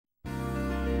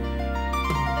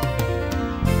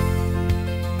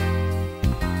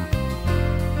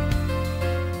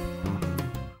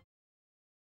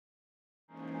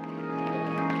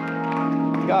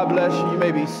God bless you. You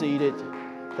may be seated.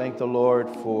 Thank the Lord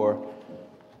for,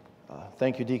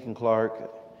 thank you, Deacon Clark.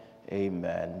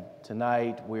 Amen.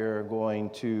 Tonight we're going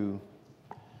to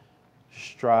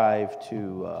strive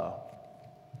to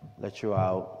let you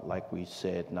out, like we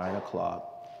said, 9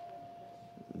 o'clock.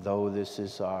 Though this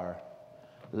is our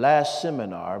last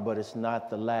seminar, but it's not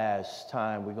the last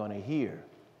time we're going to hear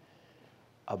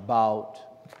about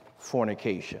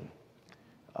fornication.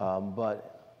 But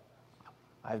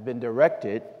I've been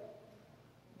directed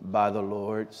by the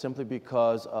Lord simply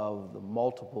because of the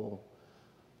multiple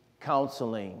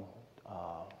counseling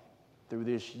through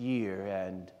this year,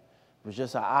 and it was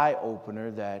just an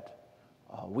eye-opener that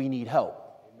we need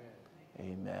help.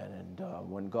 Amen. Amen.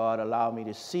 And when God allowed me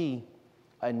to see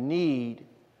a need,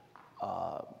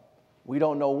 we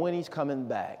don't know when he's coming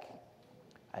back.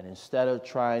 And instead of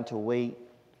trying to wait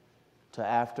to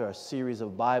after a series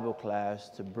of Bible class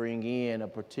to bring in a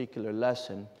particular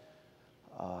lesson,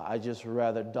 I just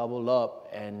rather double up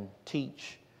and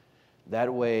teach.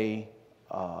 That way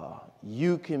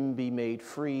you can be made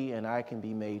free and I can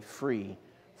be made free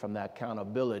from that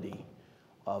accountability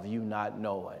of you not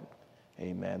knowing.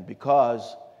 Amen.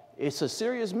 Because it's a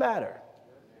serious matter.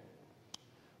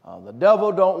 The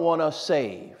devil don't want us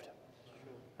saved.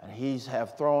 And he's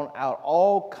have thrown out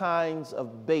all kinds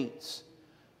of baits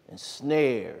and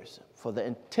snares for the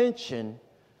intention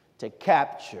to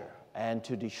capture and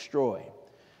to destroy.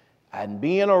 And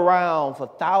being around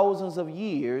for thousands of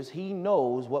years, he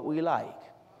knows what we like.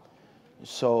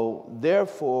 So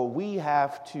therefore, we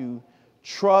have to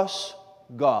trust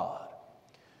God.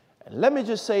 And let me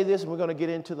just say this, and we're going to get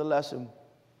into the lesson.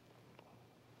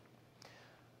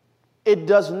 It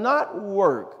does not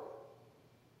work.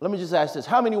 Let me just ask this.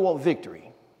 How many want victory?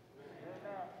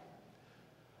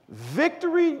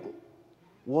 Victory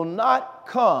will not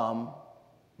come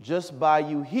just by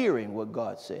you hearing what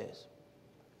God says.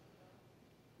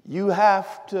 You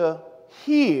have to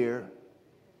hear,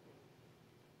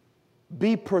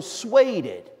 be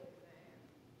persuaded,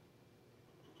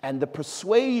 and the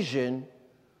persuasion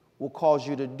will cause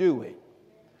you to do it.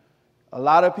 A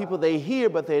lot of people, they hear,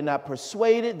 but they're not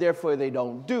persuaded, therefore they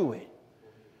don't do it.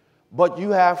 But you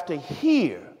have to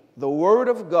hear the word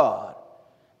of God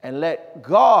and let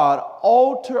God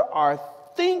alter our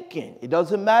thinking. It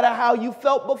doesn't matter how you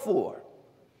felt before.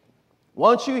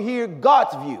 Once you hear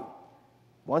God's view,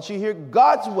 once you hear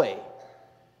God's way,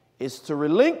 it's to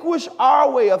relinquish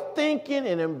our way of thinking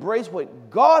and embrace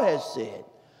what God has said,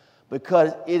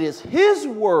 because it is his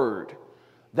word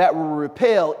that will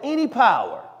repel any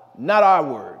power, not our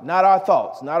word, not our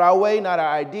thoughts, not our way, not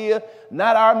our idea,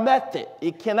 not our method.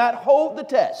 It cannot hold the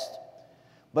test.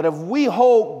 But if we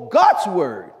hold God's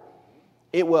word,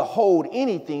 it will hold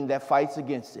anything that fights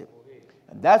against it.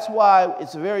 And that's why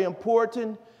it's very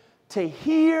important to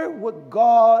hear what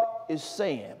God is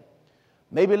saying.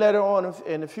 Maybe later on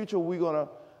in the future we're going to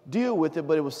deal with it,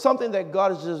 but it was something that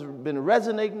God has just been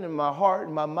resonating in my heart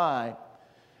and my mind.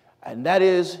 And that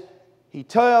is, he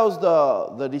tells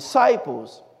the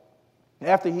disciples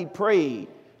after he prayed,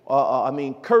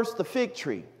 cursed the fig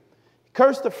tree. He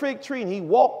cursed the fig tree and he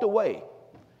walked away.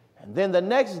 And then the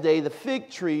next day, the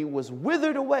fig tree was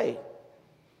withered away.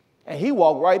 And he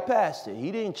walked right past it.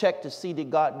 He didn't check to see did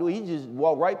God do it. He just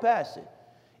walked right past it.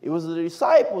 It was the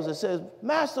disciples that says,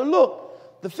 Master,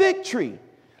 look, the fig tree.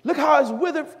 Look how it's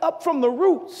withered up from the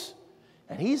roots.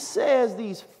 And he says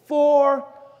these 4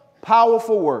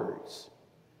 powerful words.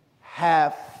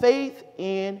 Have faith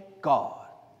in God.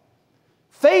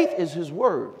 Faith is his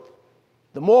word.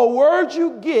 The more words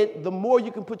you get, the more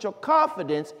you can put your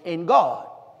confidence in God.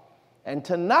 And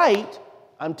tonight,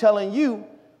 I'm telling you,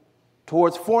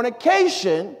 towards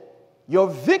fornication, your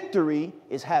victory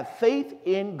is have faith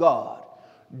in God.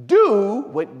 Do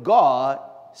what God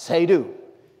say do.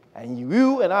 And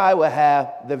you and I will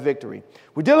have the victory.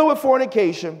 We're dealing with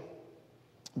fornication,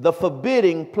 the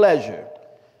forbidding pleasure.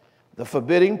 The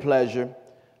forbidding pleasure.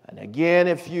 And again,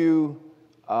 if you,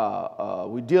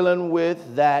 we're dealing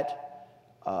with that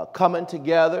coming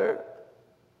together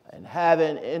and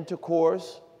having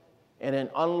intercourse in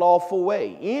an unlawful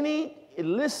way. Any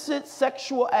illicit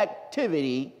sexual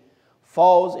activity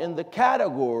falls in the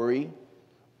category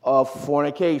of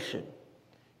fornication.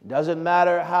 It doesn't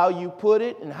matter how you put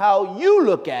it and how you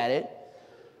look at it.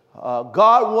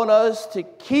 God wants us to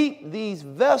keep these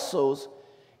vessels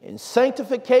in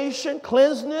sanctification,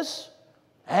 cleanliness,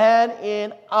 and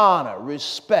in honor,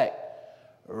 respect,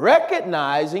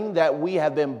 recognizing that we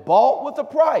have been bought with a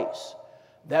price,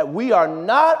 that we are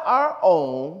not our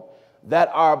own,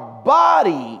 that our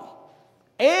body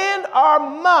and our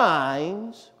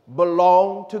minds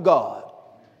belong to God.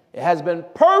 It has been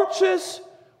purchased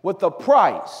with a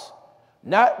price,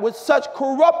 not with such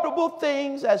corruptible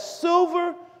things as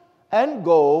silver and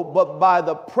gold, but by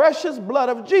the precious blood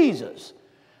of Jesus,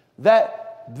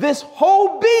 that this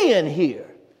whole being here,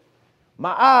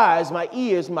 my eyes, my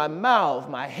ears, my mouth,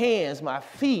 my hands, my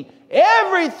feet,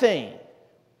 everything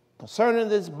concerning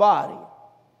this body,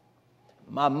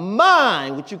 my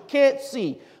mind, which you can't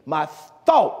see, my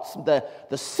thoughts,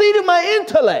 the seat of my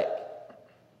intellect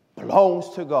belongs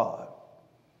to God.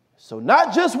 So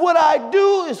not just what I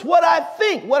do, it's what I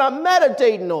think, what I'm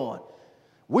meditating on.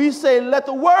 We say, let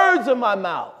the words of my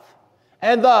mouth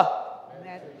and the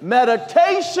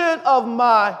meditation of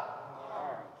my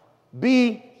heart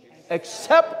be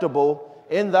acceptable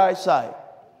in thy sight.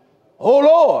 O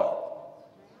Lord,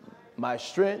 my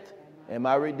strength and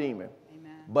my redeemer.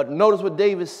 Amen. But notice what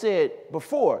David said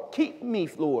before. Keep me,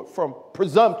 Lord, from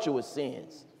presumptuous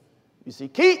sins. You see,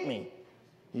 keep me.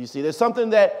 You see, there's something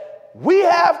that we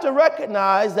have to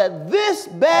recognize, that this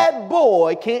bad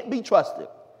boy can't be trusted.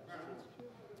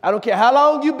 I don't care how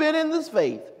long you've been in this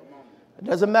faith. It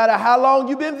doesn't matter how long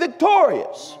you've been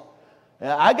victorious.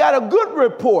 Now, I got a good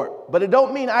report, but it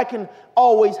don't mean I can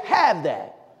always have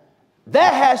that.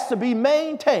 That has to be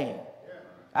maintained.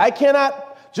 I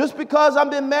cannot, just because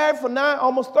I've been married for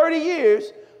almost 30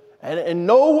 years, and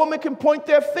no woman can point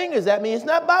their fingers at me. It's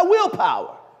not by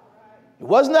willpower. It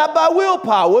was not by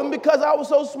willpower. It wasn't because I was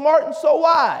so smart and so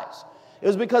wise. It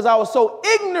was because I was so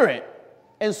ignorant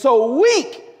and so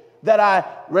weak that I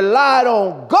relied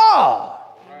on God.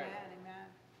 Right.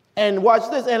 And watch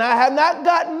this. And I have not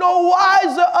gotten no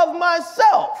wiser of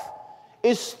myself.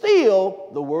 It's still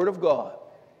the word of God.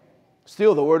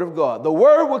 Still the word of God. The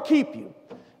word will keep you.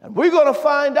 And we're going to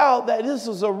find out that this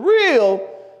is a real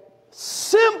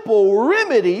simple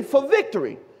remedy for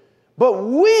victory. But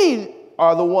we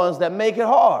are the ones that make it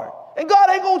hard. And God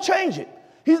ain't going to change it.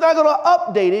 He's not going to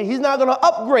update it. He's not going to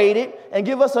upgrade it and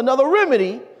give us another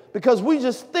remedy, because we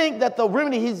just think that the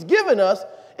remedy he's given us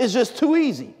is just too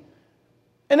easy.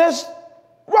 And let's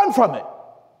run from it.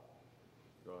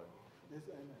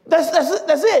 That's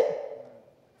it.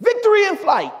 Victory in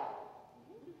flight.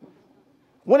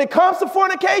 When it comes to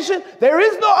fornication, there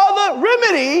is no other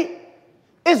remedy.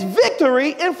 It's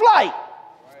victory in flight.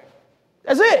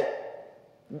 That's it.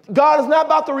 God is not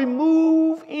about to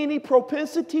remove any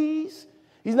propensities.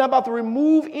 He's not about to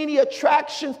remove any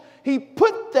attractions. He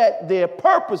put that there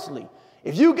purposely.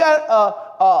 If you got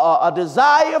a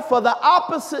desire for the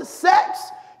opposite sex,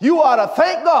 you ought to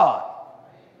thank God,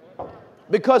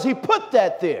 because he put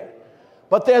that there.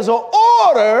 But there's an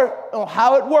order on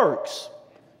how it works.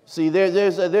 See,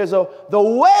 there's the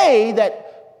way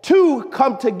that two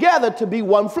come together to be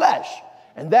one flesh,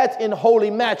 and that's in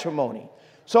holy matrimony.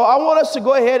 So I want us to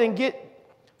go ahead and get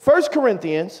 1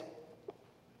 Corinthians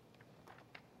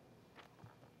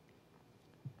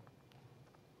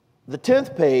the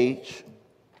 10th page,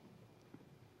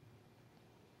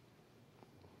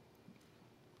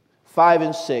 5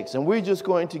 and 6. And we're just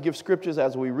going to give scriptures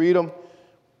as we read them.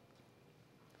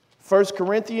 1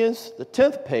 Corinthians, the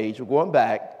 10th page, we're going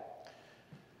back,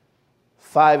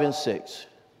 5 and 6.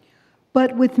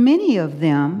 But with many of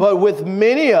them, God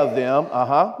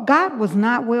was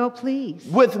not well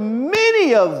pleased. With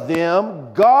many of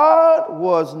them, God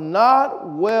was not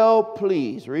well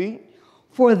pleased. Read.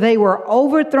 For they were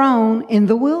overthrown in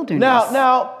the wilderness.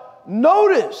 Now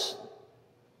notice,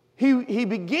 he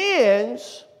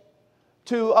begins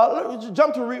to,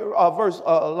 jump to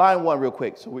line 1 real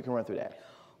quick so we can run through that.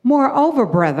 Moreover,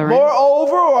 brethren.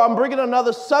 Moreover, or I'm bringing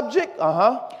another subject.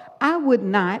 I would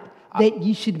not that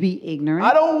you should be ignorant.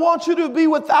 I don't want you to be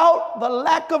without the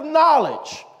lack of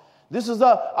knowledge. This is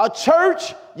a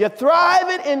church, you're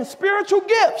thriving in spiritual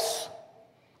gifts,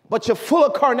 but you're full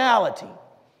of carnality.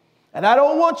 And I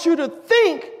don't want you to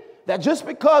think that just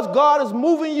because God is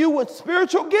moving you with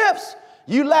spiritual gifts,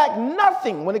 you lack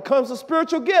nothing when it comes to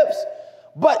spiritual gifts.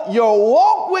 But your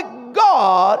walk with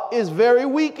God is very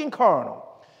weak and carnal.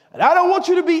 And I don't want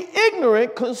you to be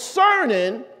ignorant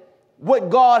concerning what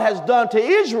God has done to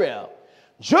Israel.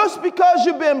 Just because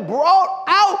you've been brought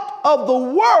out of the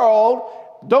world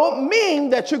don't mean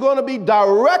that you're going to be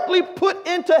directly put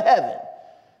into heaven.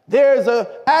 There's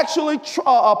actually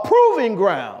a proving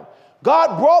ground.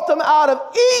 God brought them out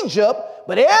of Egypt,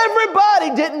 but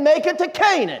everybody didn't make it to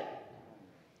Canaan.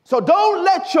 So don't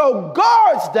let your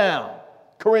guards down,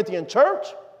 Corinthian church.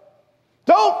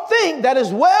 Don't think that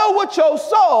is well with your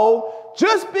soul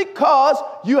just because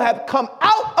you have come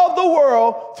out of the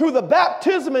world through the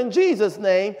baptism in Jesus'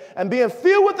 name and being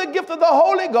filled with the gift of the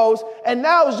Holy Ghost, and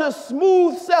now it's just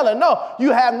smooth sailing. No,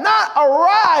 you have not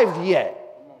arrived yet.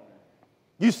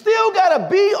 You still got to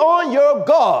be on your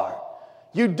guard.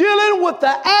 You're dealing with the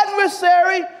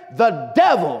adversary, the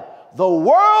devil, the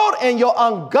world, and your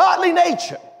ungodly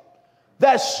nature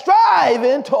that's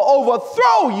striving to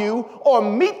overthrow you or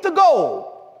meet the goal.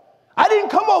 I didn't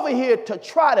come over here to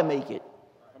try to make it.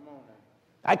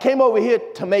 I came over here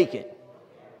to make it.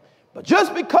 But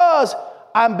just because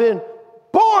I've been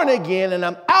born again and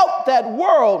I'm out that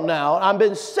world now, I've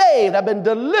been saved, I've been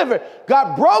delivered,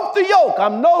 God broke the yoke.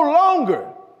 I'm no longer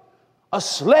a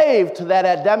slave to that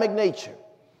Adamic nature.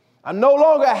 I no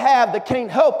longer have the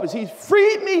can't help us. He's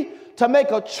freed me to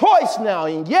make a choice now.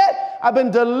 And yet I've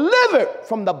been delivered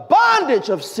from the bondage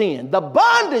of sin, the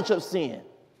bondage of sin.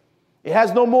 It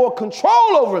has no more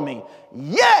control over me.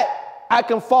 Yet I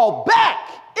can fall back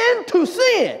into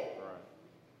sin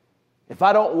if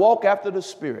I don't walk after the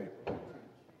Spirit.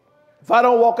 If I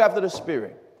don't walk after the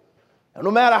Spirit. And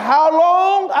no matter how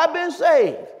long I've been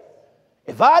saved,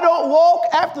 if I don't walk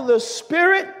after the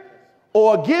Spirit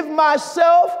or give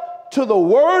myself to the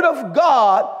Word of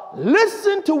God,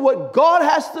 listen to what God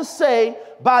has to say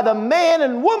by the man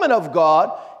and woman of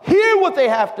God, hear what they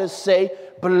have to say,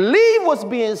 believe what's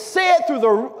being said through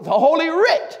the Holy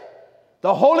Writ,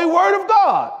 the Holy Word of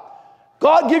God.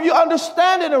 God give you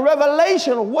understanding and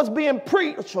revelation of what's being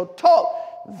preached or taught.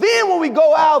 Then when we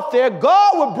go out there,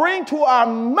 God will bring to our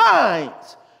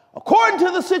minds, according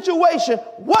to the situation,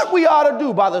 what we ought to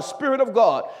do by the Spirit of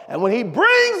God. And when he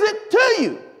brings it to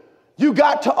you, you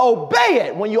got to obey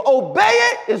it. When you obey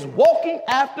it, it's walking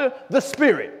after the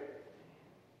Spirit.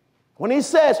 When he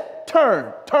says,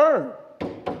 turn, turn.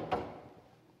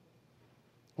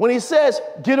 When he says,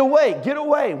 get away, get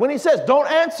away. When he says, don't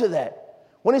answer that.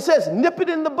 When he says, nip it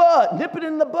in the bud, nip it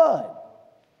in the bud.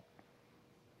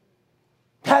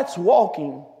 That's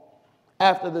walking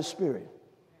after the Spirit.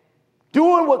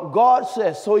 Doing what God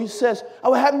says. So he says, I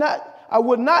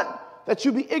would not that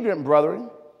you be ignorant,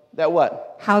 brethren. That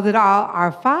what? How that all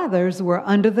our fathers were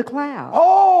under the cloud.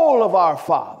 All of our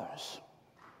fathers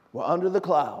were under the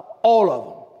cloud. All of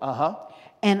them.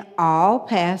 And all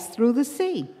passed through the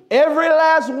sea. Every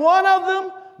last one of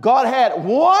them, God had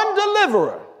one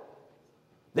deliverer.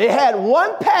 They had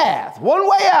one path, one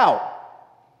way out.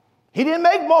 He didn't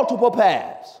make multiple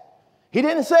paths. He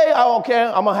didn't say, oh, okay,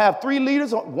 I'm going to have 3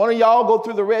 leaders. One of y'all go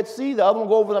through the Red Sea, the other one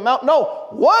go over the mountain. No,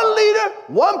 one leader,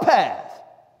 one path.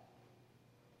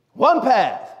 One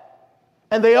path.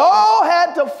 And they all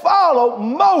had to follow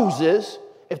Moses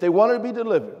if they wanted to be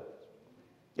delivered.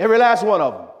 Every last one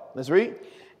of them. Let's read.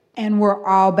 And were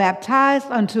all baptized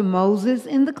unto Moses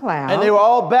in the cloud. And they were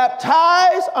all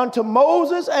baptized unto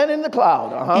Moses and in the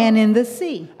cloud. And in the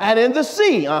sea. And in the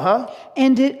sea.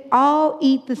 And did all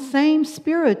eat the same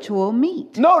spiritual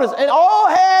meat. Notice, and all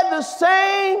had the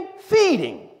same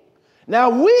feeding. Now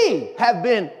we have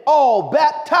been all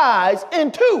baptized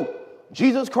into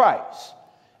Jesus Christ.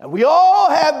 And we all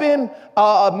have been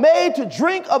made to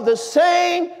drink of the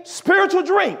same spiritual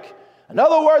drink. In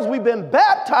other words, we've been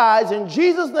baptized in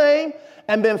Jesus' name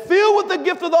and been filled with the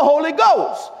gift of the Holy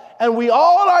Ghost. And we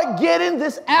all are getting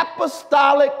this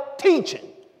apostolic teaching.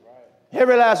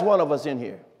 Every last one of us in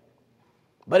here.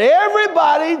 But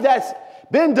everybody that's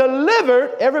been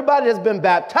delivered, everybody that's been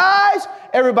baptized,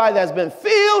 everybody that's been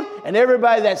filled, and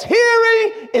everybody that's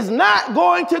hearing is not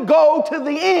going to go to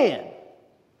the end.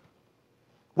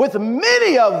 With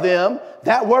many of them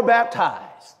that were baptized.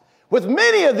 With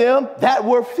many of them that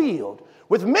were filled.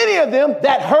 With many of them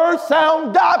that heard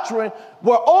sound doctrine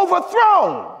were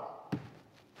overthrown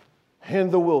in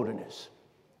the wilderness.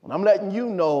 And I'm letting you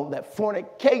know that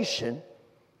fornication,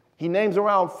 he names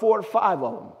around 4 to 5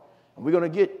 of them. And we're going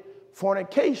to get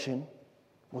fornication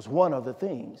was one of the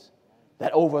things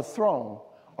that overthrown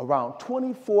around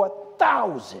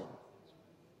 24,000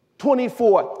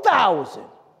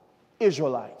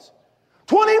 Israelites.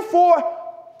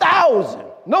 24,000.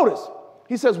 Notice,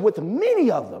 he says, with many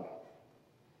of them.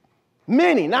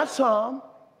 Many, not some.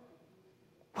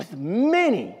 With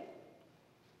many.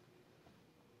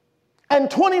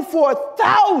 And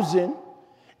 24,000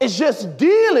 is just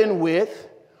dealing with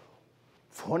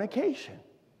fornication.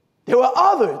 There were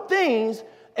other things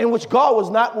in which God was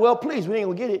not well pleased. We ain't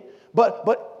gonna get it.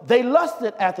 But they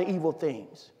lusted after evil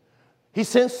things. He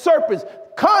sent serpents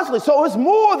constantly. So it's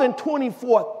more than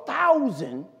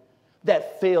 24,000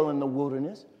 that fell in the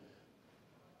wilderness.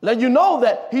 Let you know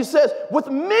that he says, with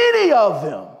many of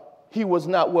them, he was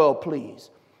not well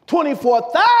pleased.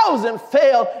 24,000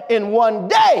 fell in one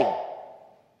day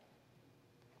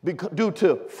due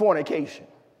to fornication.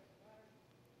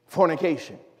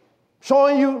 Fornication.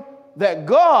 Showing you that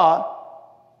God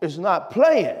is not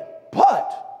playing,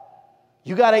 but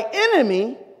you got an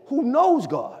enemy who knows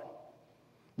God.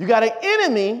 You got an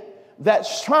enemy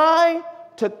that's trying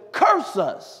to curse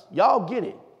us. Y'all get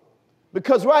it.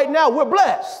 Because right now we're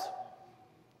blessed.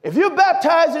 If you're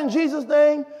baptized in Jesus'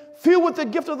 name, filled with the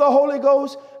gift of the Holy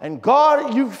Ghost, and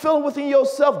God, you feel within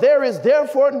yourself, there is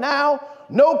therefore now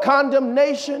no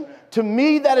condemnation to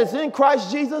me that is in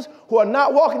Christ Jesus, who are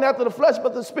not walking after the flesh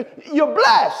but the Spirit. You're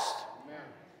blessed.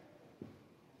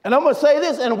 And I'm going to say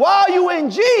this, and while you're in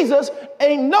Jesus,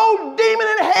 ain't no demon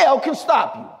in hell can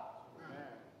stop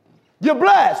you. You're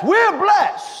blessed. We're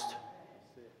blessed.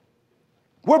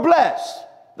 We're blessed.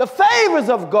 The favors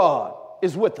of God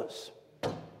is with us.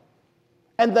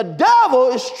 And the devil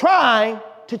is trying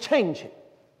to change it.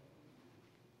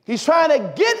 He's trying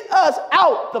to get us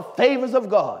out the favors of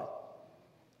God.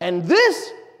 And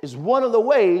this is one of the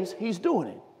ways he's doing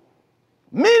it.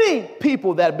 Many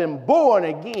people that have been born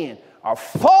again are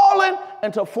falling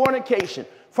into fornication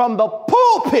from the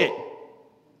pulpit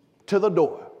to the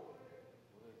door.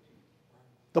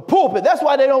 The pulpit, that's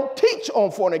why they don't teach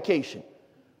on fornication.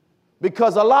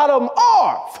 Because a lot of them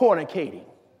are fornicating.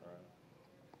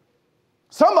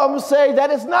 Some of them say that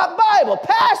it's not Bible.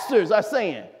 Pastors are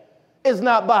saying it's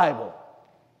not Bible.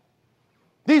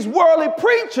 These worldly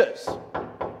preachers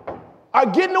are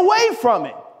getting away from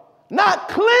it, not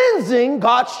cleansing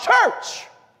God's church.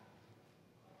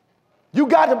 You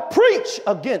got to preach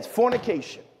against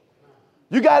fornication.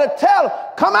 You got to tell them,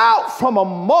 come out from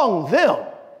among them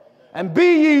and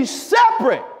be ye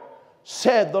separate,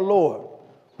 said the Lord.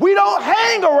 We don't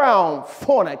hang around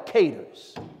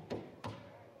fornicators.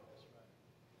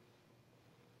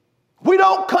 We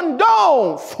don't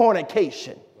condone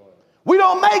fornication. We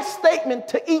don't make statement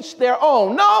to each their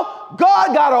own. No,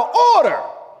 God got an order.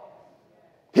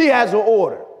 He has an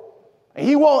order. And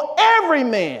he wants every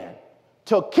man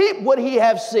to keep what he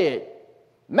has said.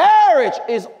 Marriage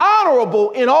is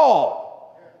honorable in all.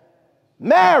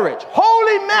 Marriage,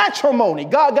 holy matrimony.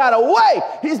 God got a way.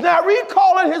 He's not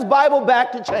recalling his Bible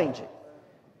back to change it.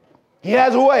 He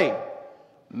has a way.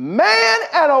 Man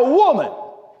and a woman.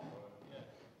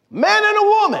 Man and a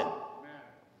woman.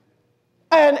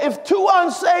 And if two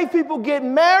unsaved people get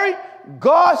married,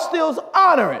 God still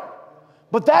honors it.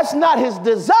 But that's not his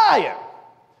desire.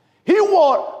 He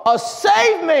wants a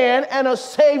saved man and a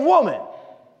saved woman.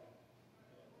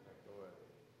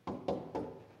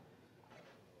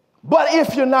 But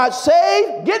if you're not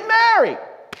saved, get married.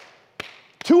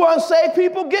 Two unsaved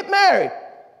people get married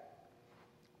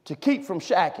to keep from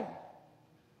shacking.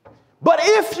 But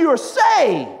if you're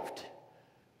saved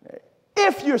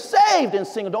and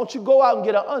single, don't you go out and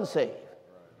get an unsaved.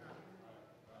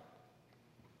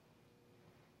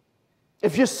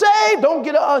 If you're saved, don't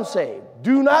get an unsaved.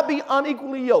 Do not be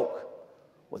unequally yoked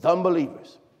with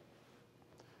unbelievers.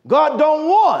 God don't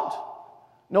want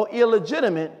no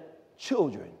illegitimate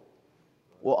children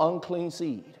or unclean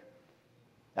seed.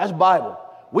 That's Bible.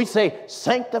 We say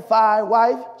sanctify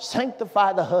wife,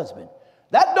 sanctify the husband.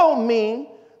 That don't mean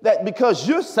that because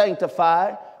you're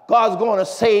sanctified, God's going to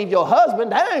save your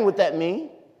husband. That ain't what that means.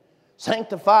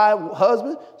 Sanctify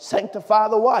husband, sanctify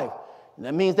the wife. And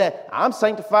that means that I'm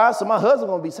sanctified, so my husband's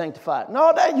going to be sanctified.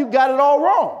 No, that you got it all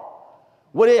wrong.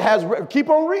 What it has, keep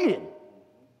on reading.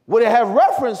 What it has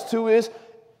reference to is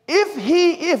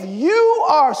if you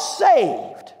are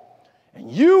saved,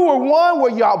 and you were one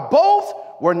where y'all both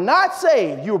were not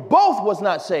saved, you both was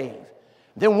not saved,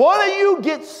 then one of you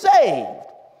gets saved.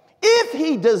 If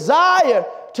he desire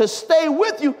to stay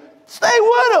with you, stay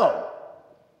with him.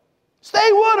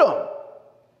 Stay with him.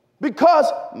 Because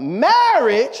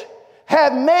marriage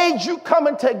have made you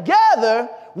coming together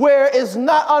where it's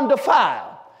not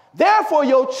undefiled. Therefore,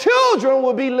 your children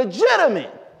will be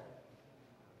legitimate.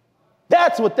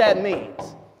 That's what that means.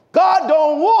 God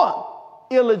don't want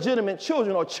illegitimate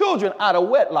children or children out of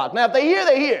wedlock. Now, if they hear,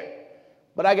 they hear.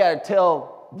 But I got to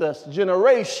tell this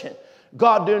generation,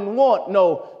 God didn't want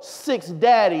no 6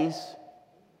 daddies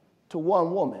to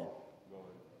one woman.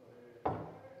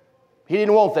 He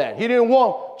didn't want that. He didn't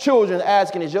want children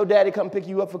asking, is your daddy come pick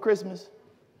you up for Christmas?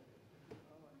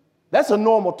 That's a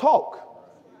normal talk.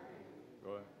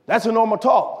 That's a normal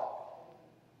talk.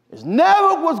 It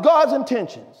never was God's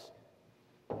intentions.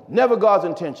 Never God's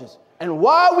intentions. And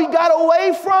why we got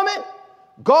away from it,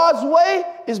 God's way,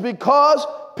 is because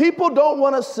people don't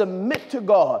want to submit to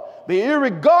God. But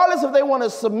irregardless if they want to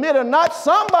submit or not,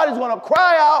 somebody's going to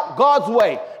cry out God's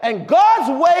way. And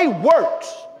God's way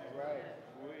works.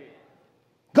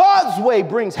 God's way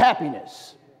brings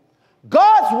happiness.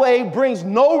 God's way brings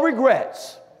no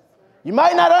regrets. You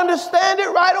might not understand it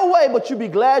right away, but you'll be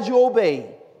glad you obeyed.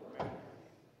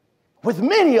 With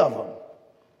many of them,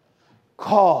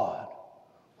 God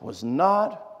was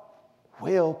not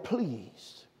well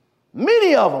pleased.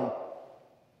 Many of them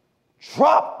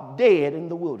dropped dead in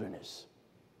the wilderness,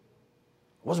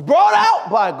 was brought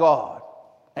out by God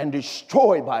and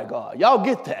destroyed by God. Y'all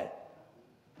get that?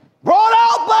 Brought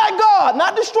out by God,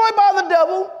 not destroyed by the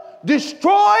devil,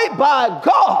 destroyed by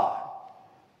God.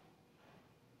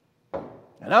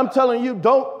 And I'm telling you,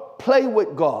 don't play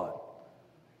with God.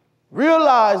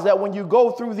 Realize that when you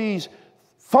go through these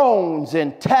phones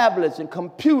and tablets and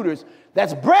computers,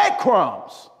 that's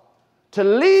breadcrumbs to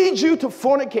lead you to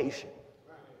fornication.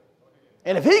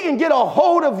 And if he can get a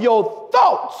hold of your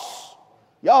thoughts,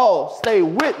 y'all stay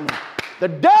with me. The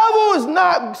devil is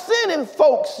not sending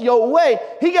folks your way.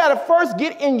 He got to first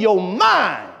get in your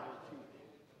mind.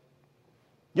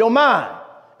 Your mind.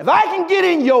 If I can get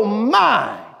in your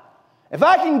mind, if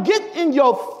I can get in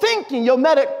your thinking, your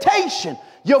meditation,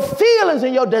 your feelings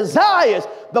and your desires,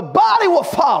 the body will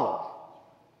follow.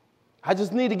 I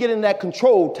just need to get in that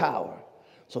control tower.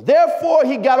 So therefore,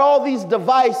 he got all these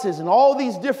devices and all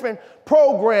these different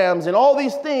programs and all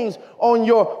these things on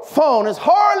your phone. It's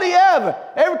hardly ever.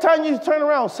 Every time you turn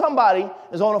around, somebody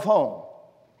is on a phone.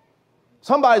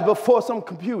 Somebody's before some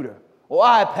computer or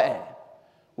iPad.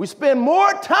 We spend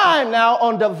more time now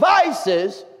on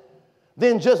devices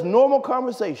than just normal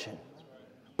conversation.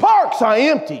 Parks are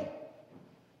empty.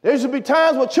 There used to be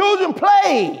times where children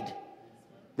played.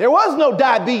 There was no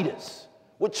diabetes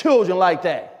with children like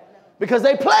that because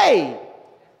they played.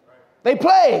 They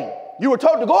played. You were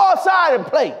told to go outside and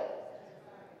play.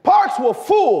 Parks were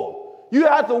full. You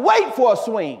had to wait for a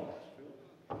swing.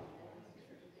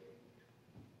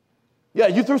 Yeah,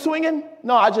 you through swinging?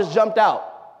 No, I just jumped out.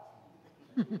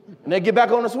 And they get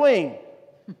back on the swing.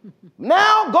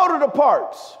 Now go to the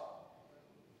parks.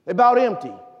 They're about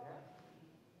empty.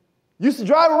 Used to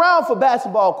drive around for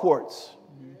basketball courts.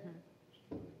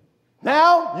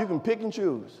 Now you can pick and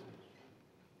choose.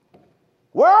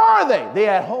 Where are they?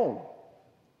 They're at home.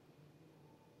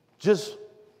 Just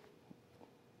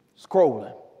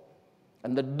scrolling.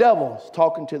 And the devil's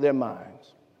talking to their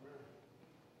minds.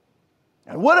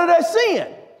 And what are they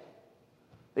seeing?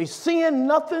 They're seeing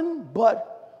nothing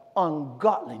but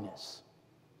ungodliness.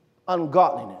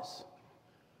 Ungodliness.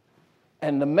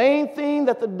 And the main thing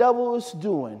that the devil is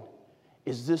doing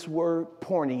is this word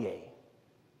porneia.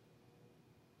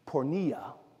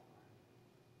 Porneia.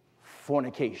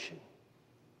 Fornication.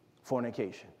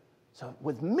 Fornication. So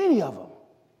with many of them,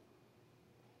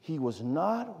 he was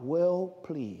not well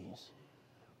pleased,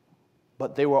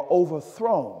 but they were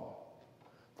overthrown.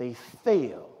 They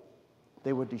failed.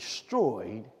 They were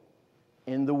destroyed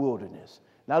in the wilderness.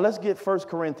 Now let's get 1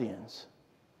 Corinthians,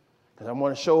 because I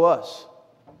want to show us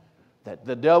that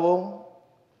the devil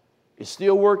is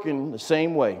still working the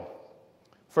same way.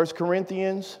 1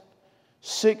 Corinthians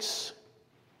 6,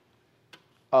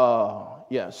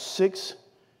 6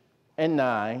 and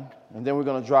 9, and then we're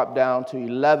going to drop down to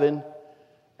 11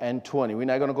 and 20. We're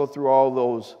not going to go through all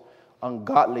those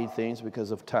ungodly things because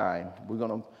of time. We're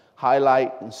going to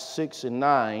highlight in 6 and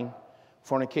 9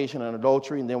 fornication and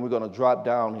adultery, and then we're going to drop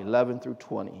down 11 through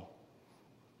 20.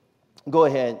 Go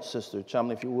ahead, Sister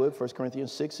Chumley, if you would. 1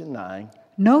 Corinthians 6 and 9.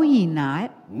 Know ye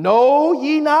not? Know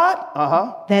ye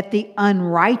not? That the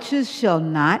unrighteous shall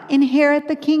not inherit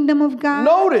the kingdom of God?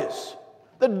 Notice,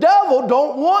 the devil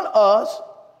don't want us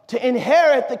to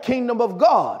inherit the kingdom of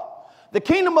God. The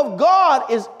kingdom of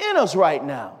God is in us right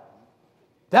now.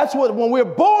 That's what, when we're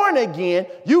born again,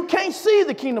 you can't see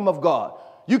the kingdom of God.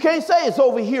 You can't say it's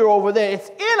over here, over there. It's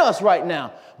in us right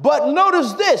now. But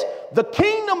notice this, the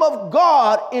kingdom of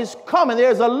God is coming.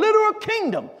 There's a literal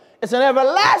kingdom. It's an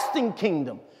everlasting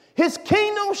kingdom. His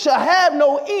kingdom shall have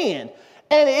no end.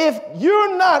 And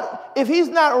if he's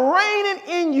not reigning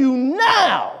in you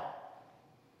now,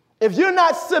 if you're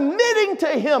not submitting to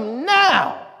him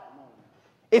now,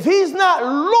 if he's not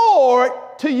Lord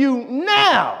to you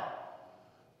now,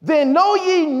 then know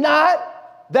ye not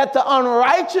that the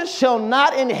unrighteous shall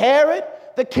not inherit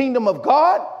the kingdom of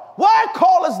God? Why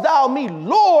callest thou me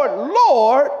Lord,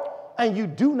 Lord, and you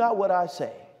do not what I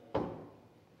say?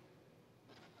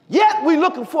 Yet we're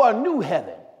looking for a new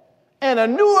heaven and a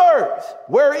new earth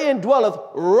wherein dwelleth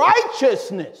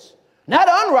righteousness. Not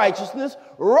unrighteousness,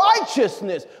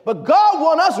 righteousness. But God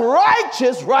wants us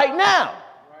righteous right now.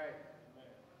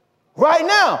 Right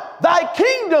now. Thy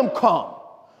kingdom come.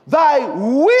 Thy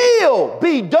will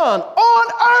be done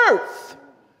on earth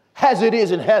as it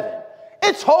is in heaven.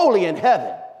 It's holy in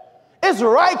heaven. It's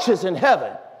righteous in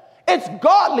heaven. It's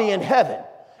godly in heaven.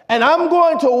 And I'm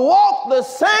going to walk the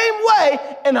same way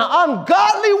in an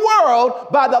ungodly world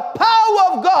by the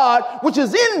power of God, which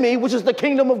is in me, which is the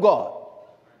kingdom of God.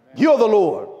 You're the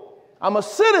Lord. I'm a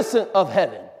citizen of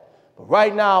heaven. But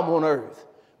right now I'm on earth.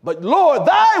 But Lord,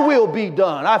 thy will be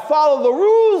done. I follow the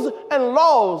rules and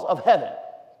laws of heaven.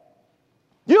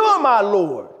 You are my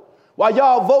Lord. While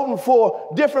y'all voting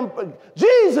for different,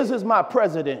 Jesus is my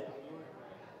president.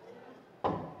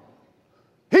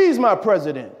 He's my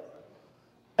president.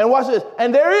 And watch this.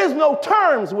 And there is no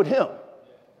terms with him.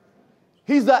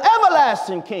 He's the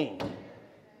everlasting king.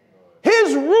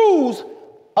 His rules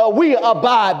we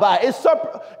abide by.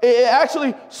 It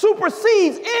actually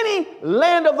supersedes any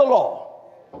land of the law.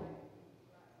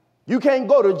 You can't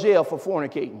go to jail for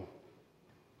fornicating,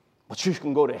 but you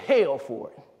can go to hell for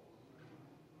it.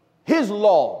 His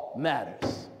law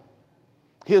matters.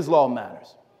 His law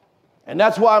matters. And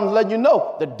that's why I'm letting you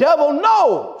know, the devil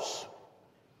knows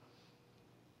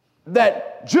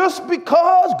that just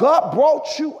because God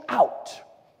brought you out,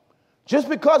 just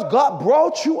because God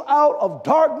brought you out of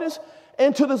darkness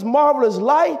into this marvelous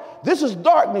light, this is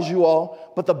darkness, you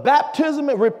all, but the baptism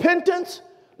and repentance,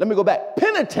 let me go back,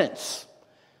 penitence,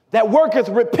 that worketh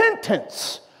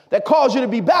repentance, that calls you to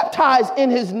be baptized in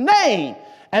his name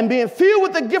and being filled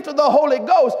with the gift of the Holy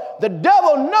Ghost, the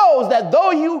devil knows that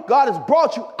though God has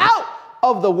brought you out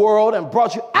of the world and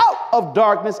brought you out of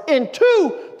darkness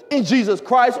into in Jesus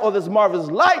Christ or this marvelous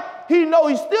light, he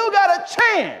knows he still got a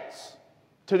chance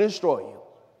to destroy you.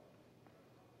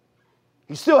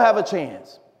 You still have a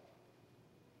chance.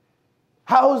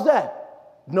 How is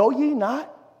that? Know ye not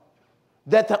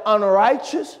that the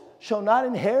unrighteous shall not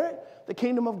inherit the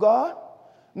kingdom of God?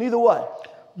 Neither what?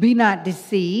 Be not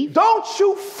deceived. Don't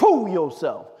you fool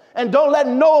yourself. And don't let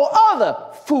no other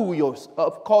fool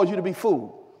yourself, cause you to be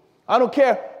fooled. I don't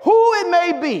care who it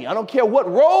may be. I don't care what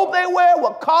robe they wear,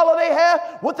 what collar they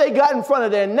have, what they got in front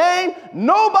of their name.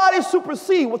 Nobody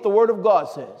supersedes what the word of God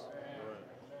says.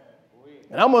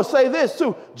 And I'm going to say this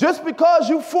too. Just because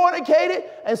you fornicated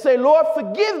and say, Lord,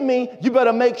 forgive me, you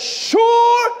better make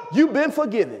sure you've been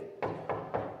forgiven.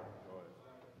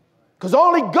 Because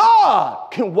only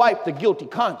God can wipe the guilty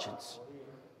conscience.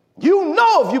 You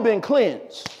know if you've been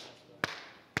cleansed.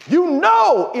 You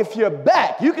know if you're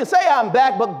back. You can say I'm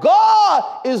back, but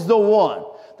God is the one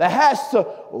that has to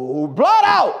blot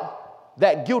out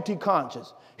that guilty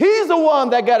conscience. He's the one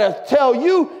that got to tell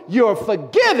you you're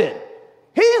forgiven.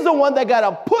 He's the one that got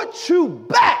to put you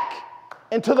back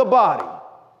into the body.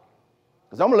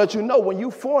 Because I'm going to let you know, when you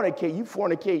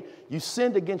fornicate, you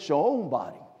sinned against your own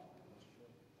body.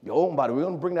 Your own body. We're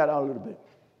going to bring that out a little bit.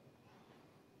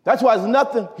 That's why it's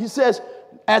nothing. He says,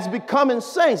 as becoming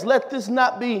saints, let this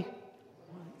not be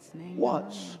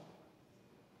once.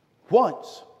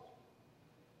 Once.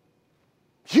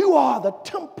 You are the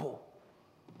temple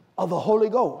of the Holy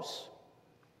Ghost.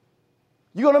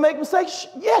 You're going to make mistakes?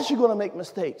 Yes, you're going to make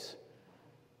mistakes.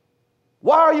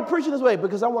 Why are you preaching this way?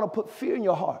 Because I want to put fear in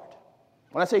your heart.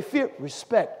 When I say fear,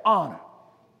 respect, honor.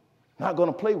 Not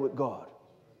going to play with God.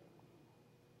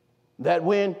 That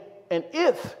when and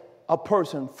if a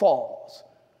person falls,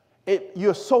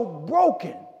 you're so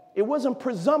broken. It wasn't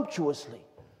presumptuously.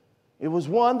 It was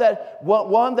one that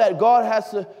God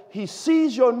has to, he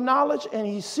sees your knowledge and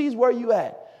he sees where you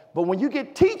at. But when you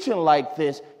get teaching like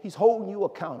this, he's holding you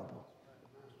accountable.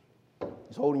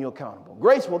 He's holding you accountable.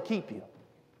 Grace will keep you.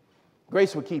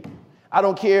 Grace will keep you. I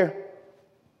don't care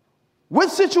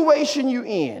what situation you're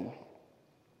in.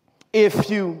 If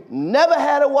you never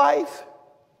had a wife,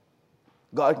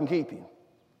 God can keep you.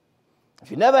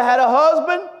 If you never had a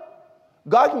husband,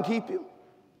 God can keep you.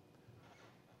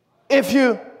 If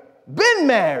you've been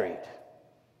married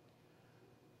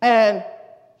and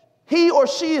he or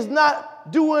she is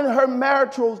not doing her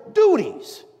marital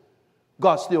duties,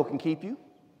 God still can keep you.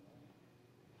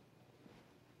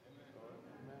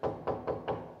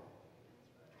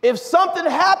 If something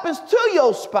happens to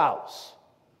your spouse,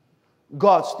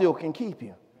 God still can keep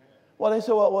you. Well, they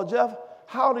say, well, Jeff,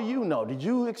 how do you know? Did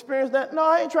you experience that? No,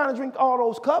 I ain't trying to drink all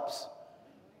those cups.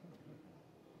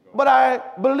 But I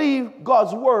believe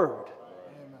God's word.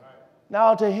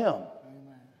 Now to him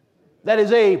that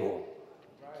is able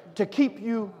to keep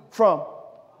you from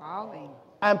falling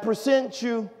and present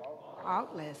you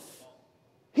faultless.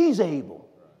 He's able,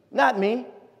 not me.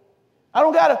 I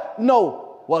don't got to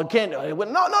know. Well, can't. No.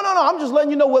 I'm just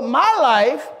letting you know what my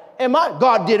life and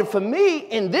God did it for me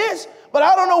in this. But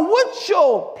I don't know what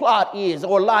your plot is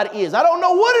or lot is. I don't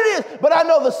know what it is, but I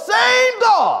know the same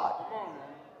God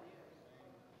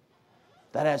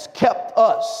that has kept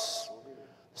us.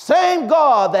 Same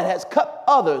God that has kept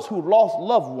others who lost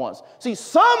loved ones. See,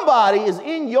 somebody is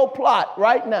in your plot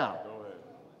right now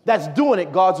that's doing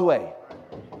it God's way.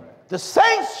 The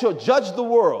saints shall judge the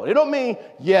world. It don't mean,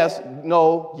 yes,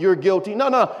 no, you're guilty.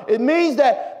 No. It means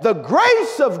that the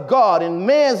grace of God in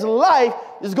man's life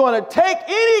is going to take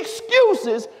any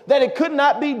excuses that it could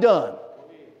not be done.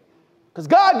 Because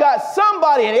God got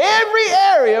somebody in every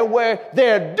area where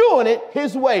they're doing it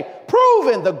his way,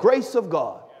 proving the grace of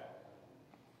God.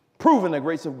 Proving the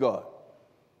grace of God.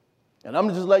 And I'm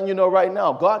just letting you know right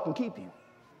now, God can keep you.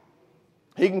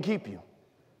 He can keep you.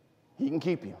 He can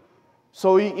keep you.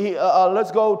 So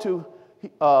let's go to,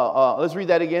 let's read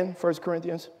that again, 1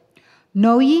 Corinthians.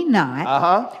 Know ye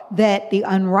not that the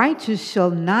unrighteous shall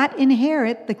not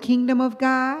inherit the kingdom of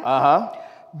God?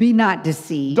 Be not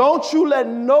deceived. Don't you let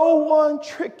no one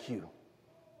trick you,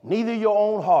 neither your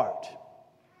own heart.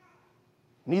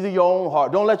 Neither your own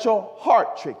heart. Don't let your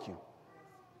heart trick you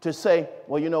to say,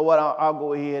 well, you know what, I'll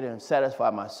go ahead and satisfy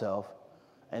myself,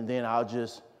 and then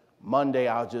Monday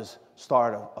I'll just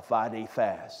start a 5-day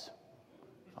fast.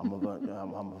 I'm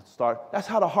gonna start. That's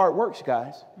how the heart works,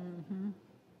 guys. Mm-hmm.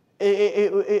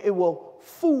 It will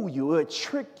fool you. It will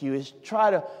trick you. It's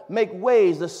try to make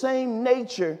ways. The same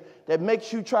nature that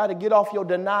makes you try to get off your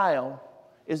denial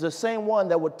is the same one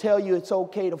that would tell you it's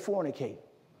okay to fornicate.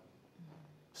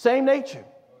 Same nature.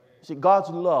 See, God's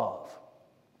love.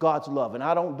 God's love. And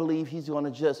I don't believe he's going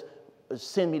to just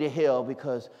send me to hell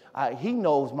because he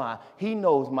knows my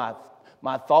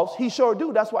thoughts. He sure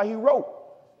do. That's why he wrote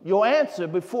your answer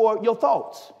before your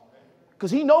thoughts.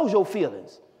 Because he knows your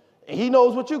feelings. He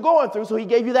knows what you're going through, so he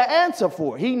gave you that answer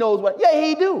for it. He knows what, yeah,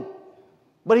 he do.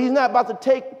 But he's not about to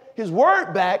take his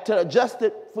word back to adjust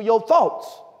it for your thoughts.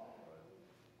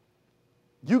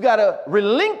 You got to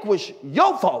relinquish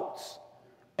your thoughts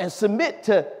and submit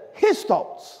to his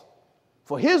thoughts.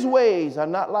 For his ways are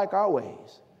not like our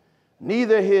ways,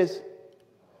 neither his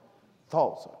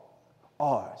thoughts are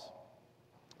ours.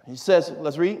 He says,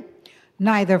 let's read.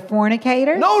 Neither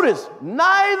fornicators. Notice,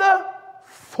 neither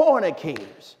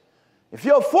fornicators. If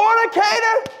you're a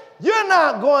fornicator, you're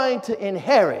not going to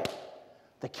inherit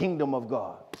the kingdom of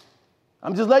God.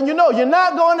 I'm just letting you know, you're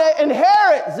not going to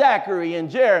inherit Zachary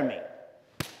and Jeremy,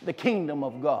 the kingdom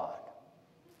of God.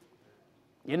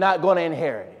 You're not going to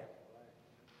inherit it.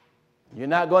 You're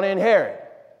not going to inherit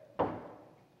it.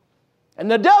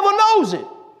 And the devil knows it.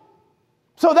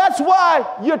 So that's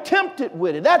why you're tempted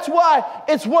with it. That's why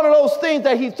it's one of those things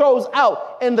that he throws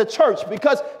out in the church,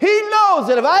 because he knows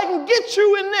that if I can get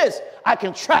you in this, I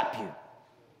can trap you.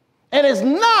 And it's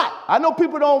not, I know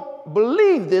people don't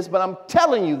believe this, but I'm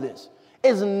telling you this.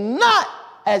 It's not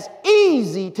as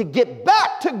easy to get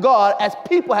back to God as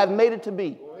people have made it to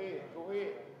be. Go ahead.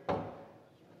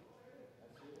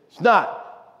 It's not.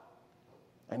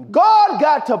 And God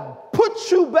got to put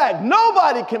you back.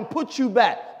 Nobody can put you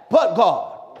back but God.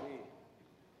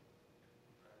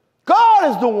 God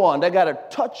is the one that got to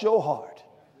touch your heart.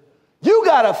 You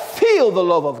got to feel the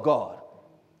love of God.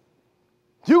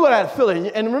 You got to feel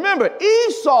it. And remember,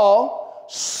 Esau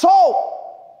sought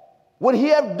what he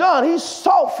had done. He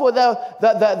sought for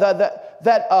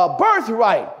that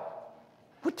birthright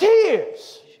with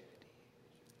tears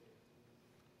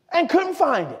and couldn't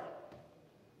find it.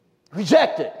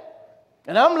 Rejected.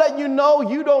 And I'm letting you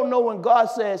know, you don't know when God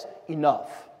says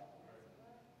enough.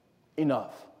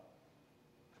 Enough.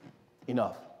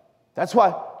 Enough. That's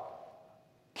why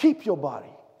keep your body.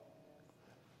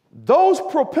 Those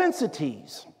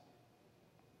propensities,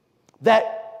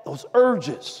 those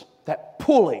urges, that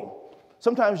pulling,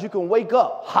 sometimes you can wake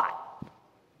up hot.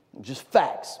 Just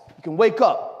facts. You can wake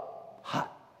up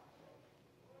hot.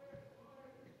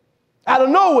 Out of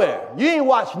nowhere, you ain't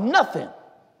watched nothing.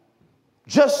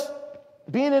 Just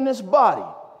being in this body.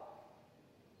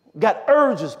 Got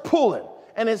urges pulling.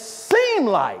 And it seemed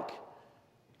like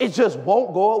it just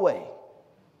won't go away.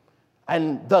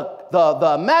 And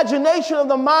the imagination of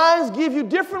the minds give you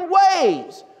different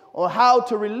ways on how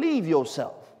to relieve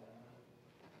yourself.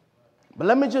 But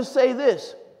let me just say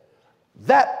this.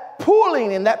 That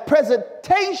pulling and that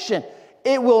presentation,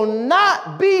 it will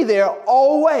not be there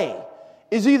always.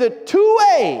 It's either two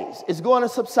ways it's going to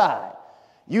subside.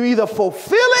 You either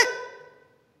fulfill it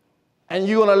and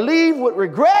you're going to leave with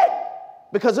regret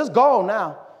because it's gone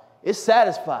now. It's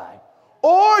satisfied.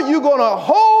 Or you're going to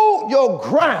hold your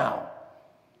ground.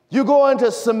 You're going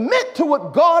to submit to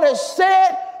what God has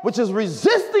said, which is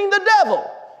resisting the devil.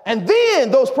 And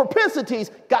then those propensities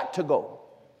got to go.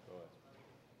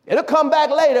 It'll come back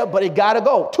later, but it got to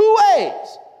go. Two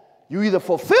ways. You either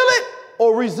fulfill it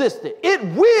or resist it. It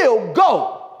will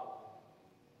go.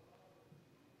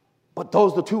 But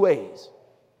those are the two ways.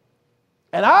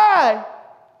 And I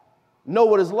know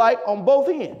what it's like on both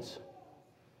ends.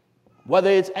 Whether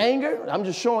it's anger, I'm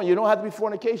just showing you, don't have to be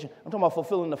fornication. I'm talking about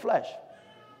fulfilling the flesh.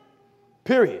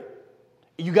 Period.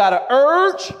 You got an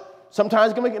urge.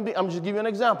 Sometimes it can be, I'm just giving you an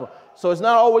example. So it's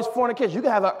not always fornication. You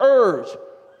can have an urge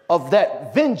of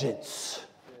that vengeance,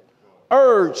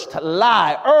 urge to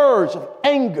lie, urge of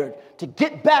anger to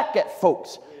get back at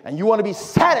folks, and you want to be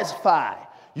satisfied.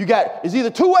 It's either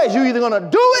two ways. You're either going to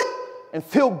do it and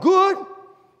feel good.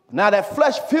 Now that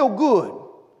flesh feel good.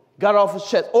 Got it off his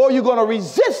chest. Or you're going to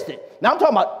resist it. Now I'm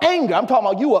talking about anger. I'm talking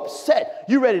about you upset.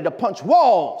 You ready to punch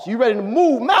walls. You ready to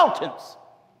move mountains.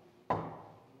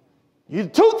 You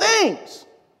two things.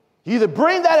 You either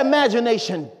bring that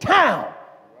imagination down.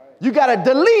 You got to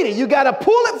delete it. You got to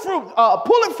pull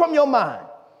it from your mind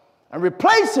and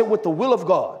replace it with the will of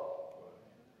God.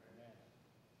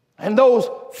 And those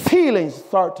feelings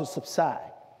start to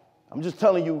subside. I'm just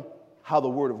telling you how the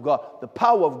word of God, the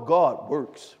power of God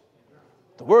works.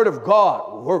 The word of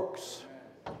God works.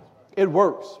 It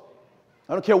works.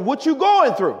 I don't care what you're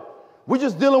going through. We're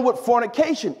just dealing with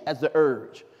fornication as the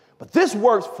urge. But this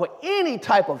works for any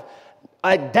type of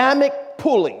Adamic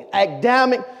pulling,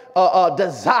 Adamic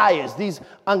desires, these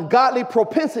ungodly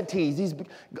propensities, these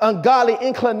ungodly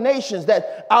inclinations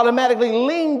that automatically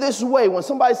lean this way. When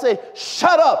somebody say,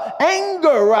 shut up,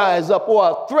 anger rise up, or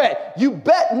a threat, you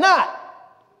bet not.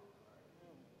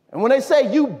 And when they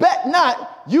say you bet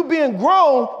not, you being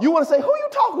grown, you want to say, who are you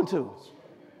talking to?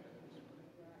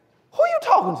 Who are you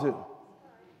talking to?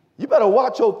 You better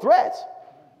watch your threats.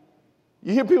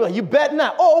 You hear people, you bet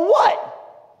not. Or what?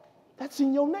 That's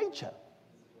in your nature.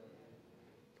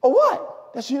 Or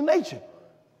what? That's your nature.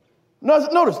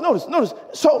 Notice.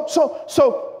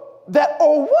 So that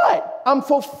or what? I'm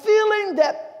fulfilling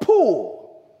that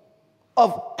pull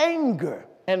of anger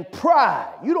and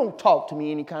pride. You don't talk to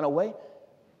me any kind of way.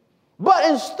 But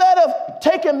instead of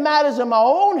taking matters in my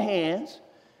own hands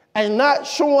and not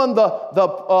showing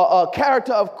the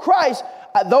character of Christ,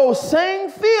 those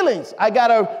same feelings, I got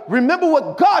to remember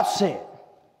what God said.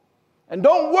 And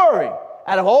don't worry.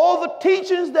 Out of all the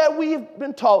teachings that we've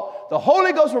been taught, the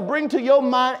Holy Ghost will bring to your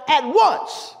mind at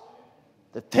once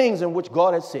the things in which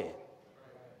God has said.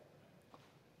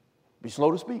 Be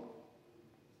slow to speak,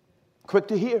 quick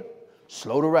to hear,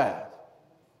 slow to wrath.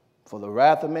 For the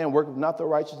wrath of man worketh not the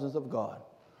righteousness of God.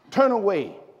 Turn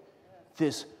away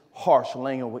this harsh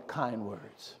language with kind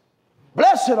words.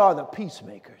 Blessed are the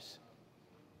peacemakers.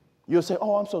 You'll say,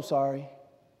 oh, I'm so sorry.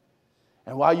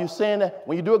 And while you're saying that,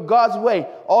 when you do it God's way,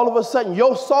 all of a sudden,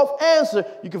 your soft answer,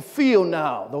 you can feel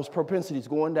now those propensities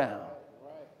going down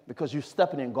because you're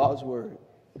stepping in God's word.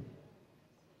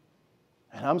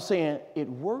 And I'm saying it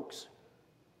works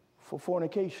for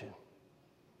fornication.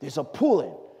 There's a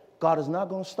pulling. God is not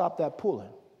going to stop that pulling.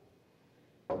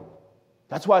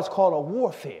 That's why it's called a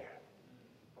warfare.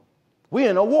 We're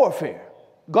in a warfare.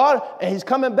 God, and he's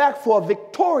coming back for a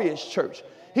victorious church.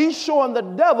 He's showing the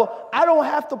devil, I don't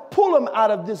have to pull him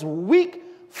out of this weak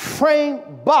frame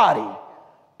body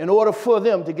in order for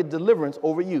them to get deliverance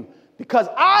over you. Because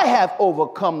I have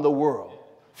overcome the world.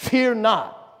 Fear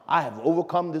not, I have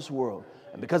overcome this world.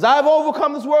 And because I have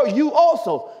overcome this world, you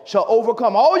also shall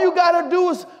overcome. All you got to do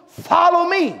is follow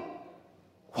me.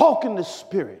 Walk in the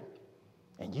Spirit,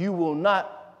 and you will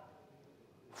not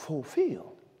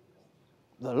fulfill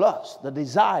the lust, the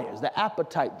desires, the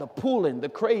appetite, the pulling, the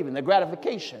craving, the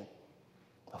gratification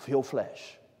of your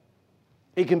flesh.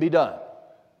 It can be done.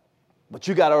 But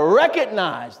you got to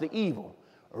recognize the evil,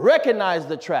 recognize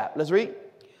the trap. Let's read.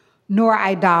 Nor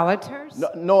idolaters.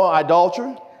 Nor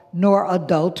adulterer. Nor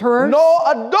adulterers. Nor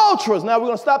adulterers. Now we're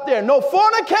going to stop there. No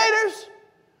fornicators,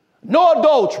 no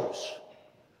adulterers.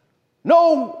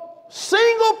 No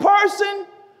single person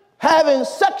having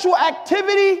sexual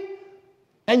activity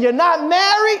and you're not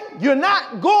married, you're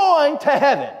not going to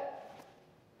heaven.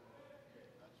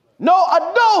 No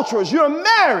adulterers, you're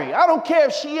married. I don't care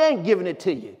if she ain't giving it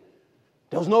to you.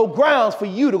 There's no grounds for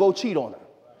you to go cheat on her.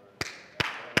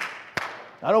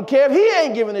 I don't care if he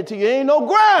ain't giving it to you. There ain't no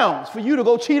grounds for you to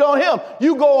go cheat on him.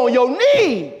 You go on your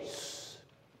knees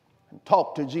and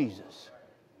talk to Jesus.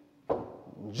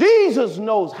 Jesus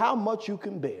knows how much you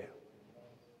can bear.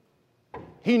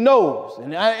 He knows.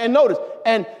 And notice,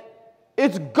 and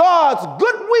it's God's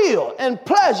goodwill and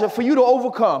pleasure for you to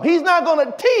overcome. He's not going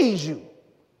to tease you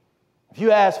if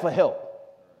you ask for help.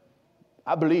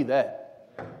 I believe that.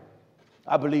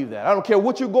 I believe that. I don't care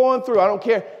what you're going through. I don't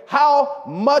care how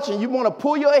much and you want to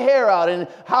pull your hair out and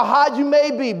how hot you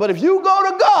may be. But if you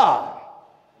go to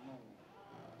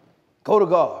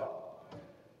God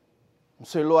and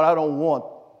say, Lord, I don't want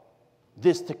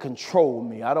this to control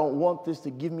me. I don't want this to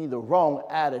give me the wrong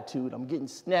attitude. I'm getting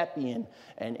snappy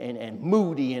and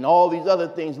moody and all these other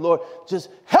things. Lord, just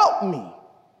help me.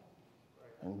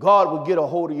 And God will get a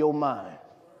hold of your mind.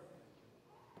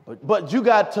 But you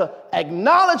got to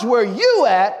acknowledge where you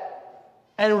at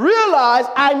and realize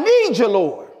I need you,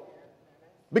 Lord.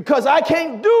 Because I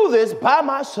can't do this by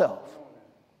myself.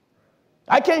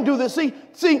 I can't do this. See,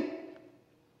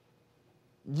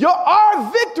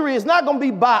 our victory is not going to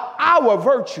be by our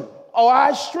virtue or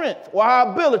our strength or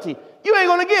our ability. You ain't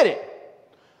going to get it.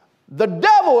 The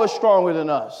devil is stronger than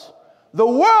us. The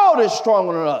world is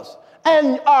stronger than us.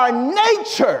 And our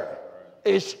nature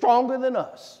is stronger than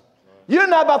us. You're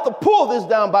not about to pull this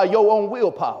down by your own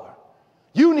willpower.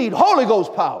 You need Holy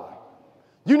Ghost power.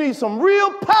 You need some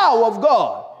real power of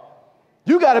God.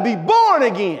 You got to be born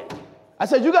again. I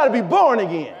said you got to be born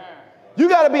again. You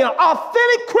got to be an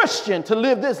authentic Christian to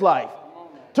live this life.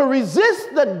 To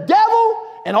resist the devil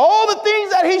and all the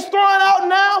things that he's throwing out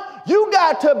now, you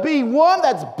got to be one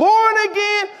that's born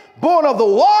again, born of the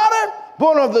water,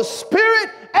 born of the Spirit,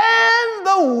 and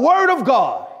the Word of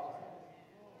God.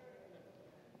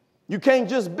 You can't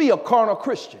just be a carnal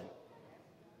Christian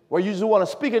where you just want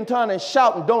to speak in tongues and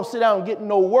shout and don't sit down and get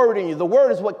no word in you. The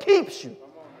Word is what keeps you.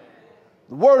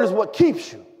 The Word is what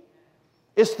keeps you.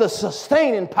 It's the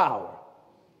sustaining power.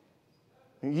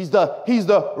 He's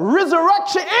the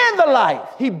resurrection and the life.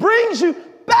 He brings you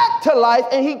back to life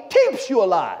and he keeps you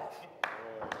alive.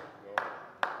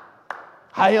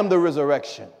 I am the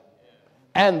resurrection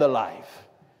and the life.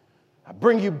 I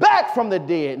bring you back from the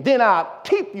dead, then I'll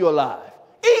keep you alive.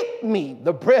 Eat me,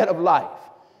 the bread of life.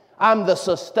 I'm the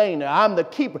sustainer. I'm the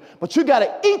keeper. But you got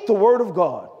to eat the word of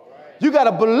God. You got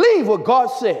to believe what God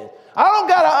said. I don't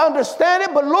got to understand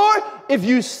it, but Lord, if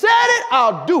you said it,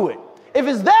 I'll do it. If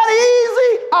it's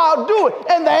that easy, I'll do it.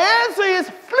 And the answer is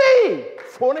flee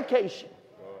fornication.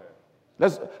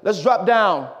 Let's drop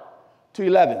down to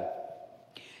 11.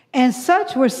 And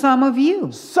such were some of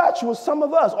you. Such were some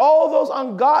of us. All those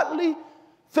ungodly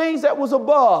things that was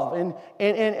above in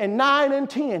 9 and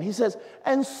 10. He says,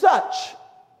 and such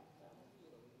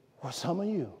were some of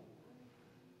you.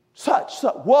 Such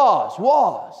was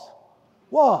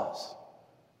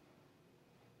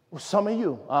some of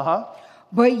you.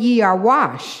 But ye are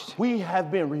washed. We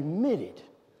have been remitted.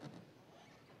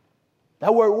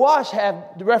 That word wash have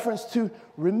reference to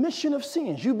remission of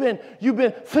sins. You've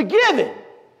been forgiven.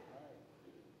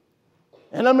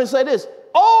 And let me say this.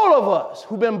 All of us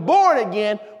who've been born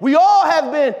again, we all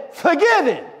have been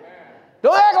forgiven.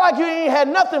 Don't act like you ain't had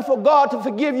nothing for God to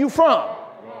forgive you from.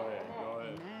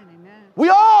 We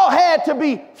all had to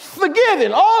be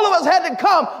forgiven. All of us had to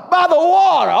come by the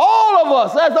water. All of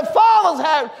us, as the fathers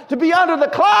had to be under the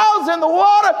clouds and the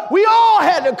water, we all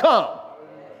had to come.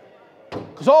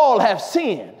 Because all have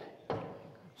sinned,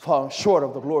 fallen short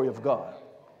of the glory of God.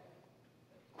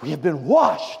 We have been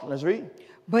washed. Let's read.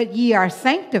 But ye are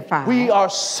sanctified. We are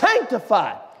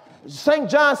sanctified. St.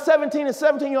 John 17 and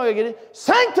 17, you all get it?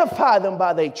 Sanctify them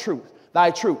by thy truth.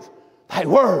 Thy truth. Thy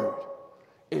word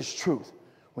is truth.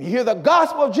 When you hear the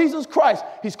gospel of Jesus Christ,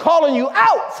 he's calling you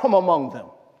out from among them.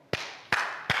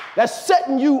 That's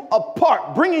setting you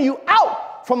apart, bringing you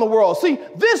out from the world. See,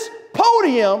 this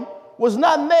podium was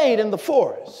not made in the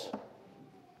forest.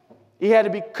 It had to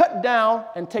be cut down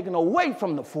and taken away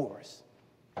from the forest.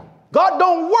 God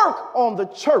don't work on the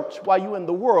church while you're in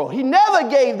the world. He never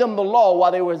gave them the law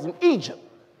while they was in Egypt.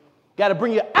 Got to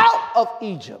bring you out of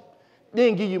Egypt,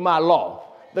 then give you my law.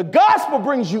 The gospel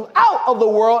brings you out of the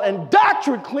world, and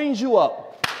doctrine cleans you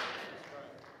up.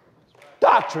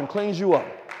 Doctrine cleans you up.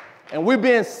 And we're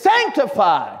being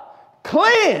sanctified,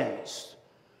 cleansed,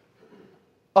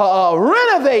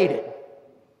 renovated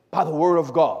by the word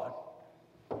of God.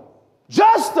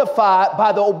 Justified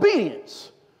by the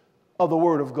obedience of the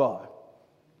word of God.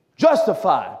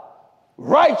 Justified,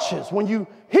 righteous. When you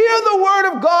hear the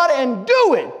word of God and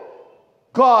do it,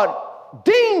 God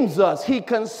deems us, he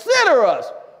considers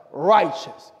us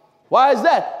righteous. Why is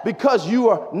that? Because you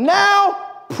are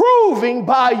now proving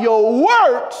by your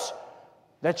works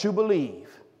that you believe.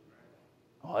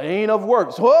 Oh, it ain't of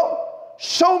works. Well,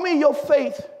 show me your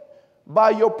faith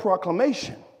by your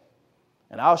proclamation,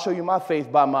 and I'll show you my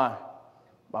faith by my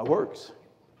works.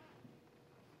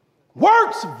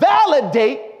 Works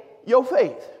validate your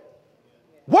faith.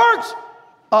 Works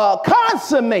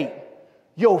consummate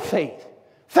your faith.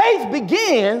 Faith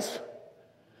begins.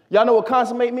 Y'all know what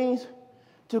consummate means?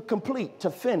 To complete, to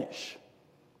finish.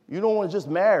 You don't want to just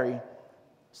marry,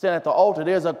 stand at the altar.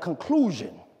 There's a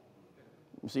conclusion.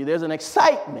 You see, there's an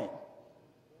excitement.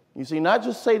 You see, not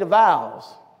just say the vows.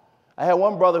 I had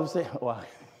one brother who said, well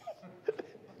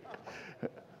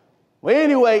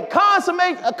anyway,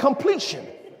 consummate a completion.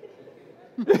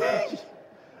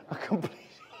 A completion.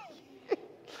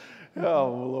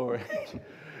 Oh, Lord.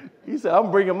 He said,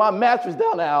 I'm bringing my mattress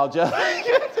down the aisle, Jeff.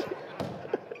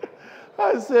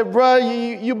 I said, bro,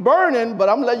 you're burning, but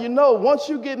I'm letting you know, once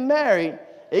you get married,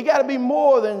 it got to be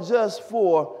more than just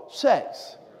for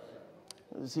sex.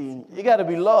 See, you got to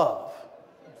be love.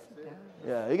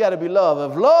 Yeah, you got to be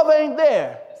love. If love ain't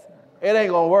there, it ain't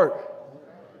going to work.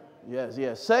 Yes,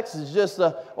 yes. Sex is just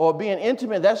or being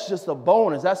intimate, that's just a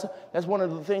bonus. That's one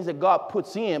of the things that God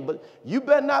puts in. But you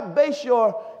better not base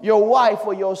your wife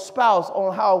or your spouse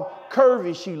on how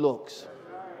curvy she looks.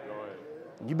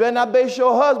 You better not base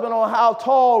your husband on how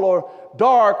tall or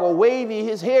dark or wavy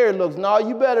his hair looks. No,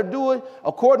 you better do it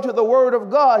according to the word of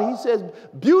God. He says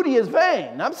beauty is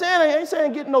vain. I ain't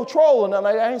saying get no troll or nothing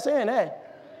like that. I ain't saying that.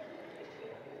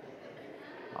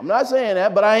 I'm not saying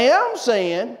that, but I am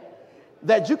saying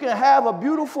that you can have a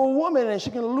beautiful woman and she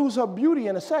can lose her beauty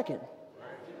in a second.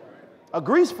 A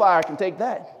grease fire can take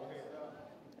that.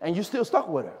 And you still stuck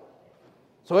with her.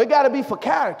 So it got to be for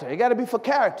character. It got to be for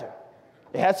character.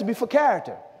 It has to be for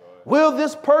character. Will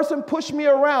this person push me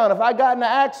around if I got in an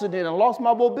accident and lost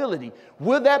my mobility?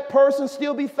 Will that person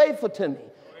still be faithful to me?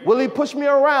 Will he push me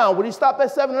around? Will he stop at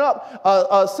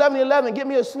 7-Eleven, get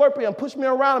me a Slurpee and push me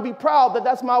around and be proud that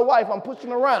that's my wife I'm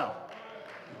pushing around?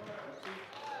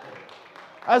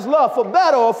 As love, for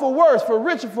better or for worse, for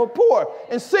rich or for poor,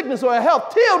 in sickness or in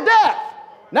health, till death.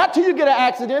 Not till you get an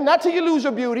accident, not till you lose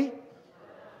your beauty.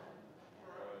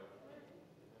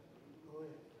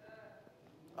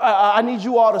 I need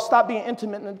you all to stop being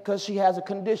intimate because she has a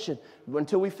condition.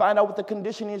 Until we find out what the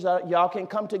condition is, y'all can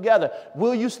come together.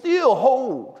 Will you still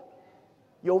hold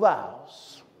your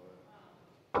vows?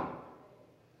 And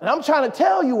I'm trying to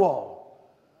tell you all,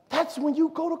 that's when you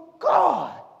go to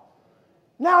God.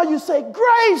 Now you say,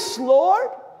 grace,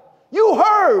 Lord. You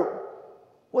heard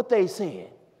what they said.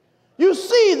 You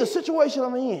see the situation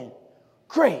I'm in.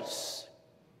 Grace.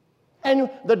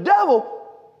 And the devil,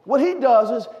 what he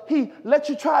does is he lets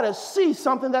you try to see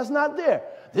something that's not there.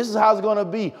 This is how it's going to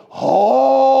be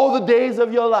all the days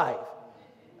of your life.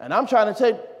 And I'm trying to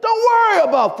say, don't worry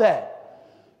about that.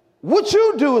 What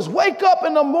you do is wake up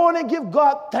in the morning, give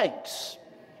God thanks.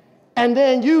 And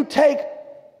then you take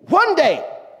one day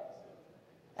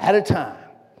at a time.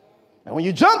 And when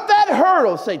you jump that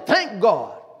hurdle, say, thank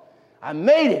God. I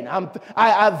made it.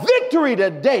 I victory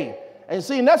today. And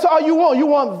see, and that's all you want. You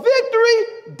want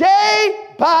victory day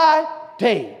by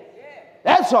day.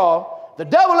 That's all. The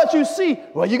devil lets you see,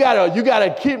 well, you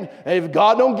gotta keep, if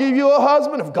God don't give you a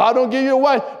husband, if God don't give you a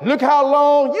wife, look how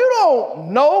long. You don't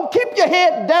know. Keep your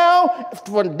head down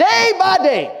from day by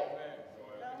day.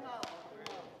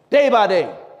 Day by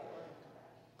day.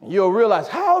 And you'll realize,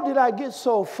 how did I get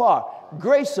so far?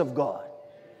 Grace of God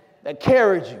that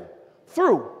carried you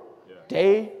through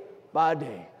day by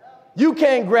day. You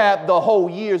can't grab the whole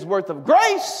year's worth of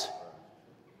grace.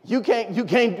 You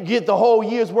can't get the whole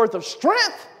year's worth of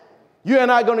strength. You're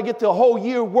not going to get the whole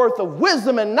year worth of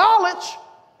wisdom and knowledge.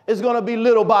 It's going to be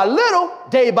little by little,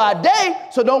 day by day.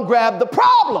 So don't grab the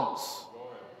problems.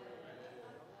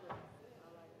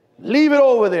 Leave it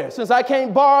over there. Since I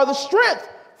can't borrow the strength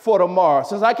for tomorrow,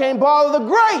 since I can't borrow the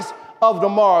grace of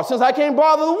tomorrow, since I can't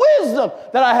borrow the wisdom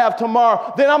that I have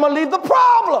tomorrow, then I'm going to leave the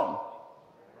problem.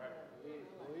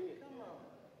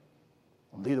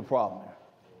 Leave the problem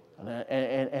there.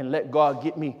 And let God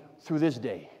get me through this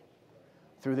day.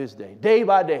 Through this day. Day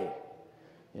by day.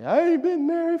 Yeah, I ain't been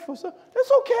married for so.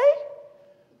 That's okay.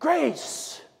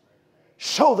 Grace.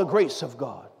 Show the grace of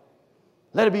God.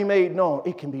 Let it be made known.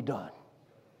 It can be done.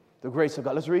 The grace of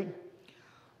God. Let's read.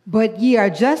 But ye are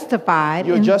justified.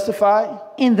 You're justified.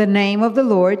 In the name of the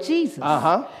Lord Jesus.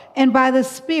 Uh-huh. And by the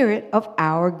Spirit of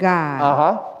our God.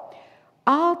 Uh-huh.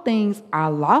 All things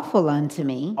are lawful unto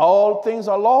me. All things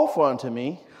are lawful unto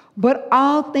me. But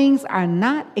all things are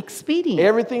not expedient.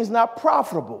 Everything's not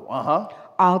profitable. Uh-huh.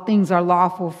 All things are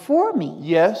lawful for me.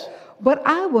 Yes. But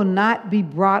I will not be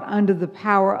brought under the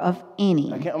power of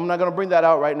any. I'm not going to bring that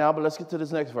out right now, but let's get to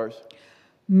this next verse.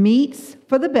 Meats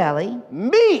for the belly.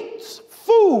 Meats.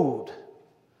 Food.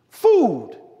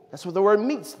 Food. That's what the word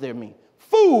meats there means.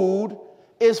 Food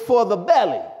is for the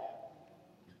belly.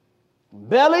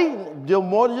 Belly,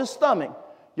 more than just stomach.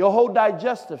 Your whole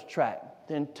digestive tract,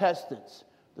 the intestines,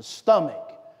 the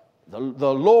stomach, the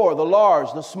lower, the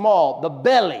large, the small, the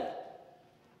belly.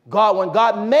 God, when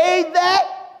God made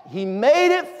that, he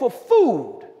made it for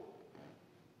food.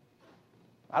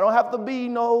 I don't have to be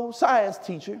no science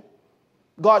teacher.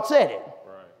 God said it.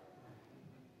 Right.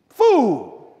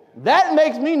 Food. That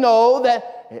makes me know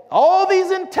that all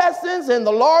these intestines and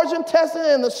the large intestine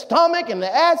and the stomach and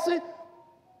the acid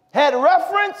had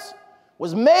reference,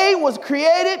 was made, was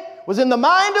created, was in the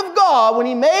mind of God when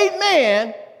he made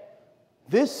man.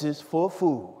 This is for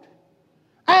food.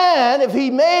 And if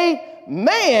he made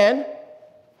man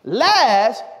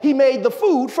last, he made the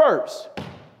food first.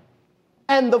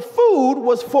 And the food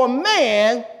was for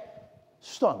man's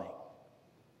stomach.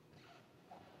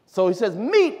 So he says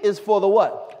meat is for the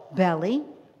what? Belly.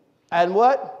 And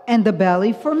what? And the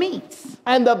belly for meats.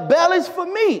 And the belly's for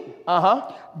meat.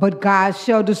 Uh-huh. But God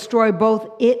shall destroy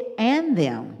both it and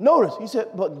them. Notice, he said,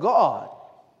 but God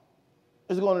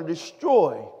is going to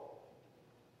destroy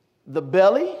the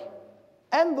belly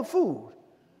and the food.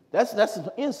 That's an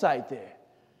insight there.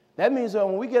 That means that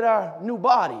when we get our new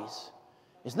bodies,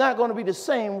 it's not going to be the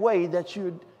same way that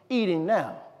you're eating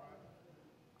now.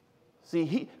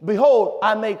 See, behold,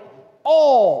 I make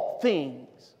all things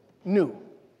new.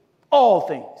 All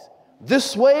things.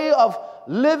 This way of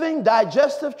living,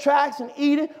 digestive tracts and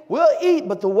eating, we'll eat,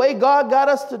 but the way God got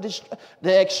us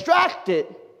to extract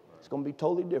it, it's going to be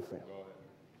totally different.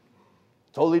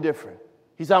 Totally different.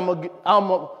 He said,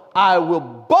 I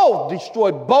will both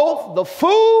destroy both the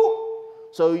food,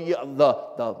 so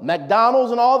the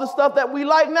McDonald's and all the stuff that we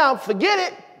like now, forget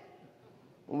it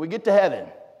when we get to heaven.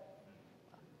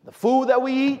 The food that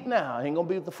we eat now ain't going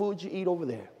to be the food you eat over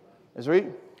there. Let's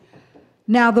read.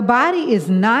 Now the body is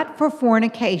not for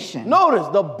fornication. Notice,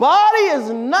 the body is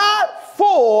not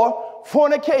for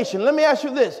fornication. Let me ask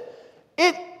you this.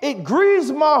 It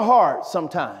grieves my heart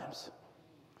sometimes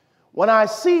when I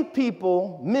see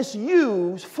people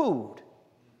misuse food.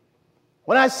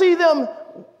 When I see them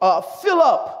fill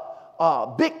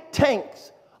up big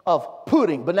tanks of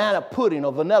pudding, banana pudding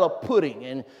or vanilla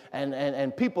pudding,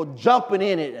 and people jumping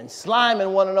in it and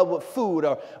sliming one another with food,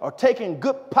 or taking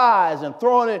good pies and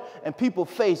throwing it in people's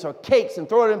face, or cakes and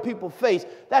throwing it in people's face.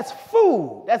 That's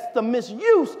food. That's the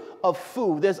misuse of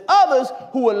food. There's others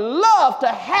who would love to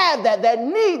have that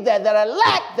need that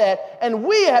lack that, and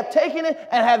we have taken it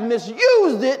and have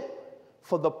misused it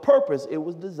for the purpose it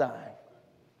was designed.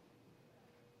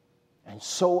 And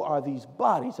so are these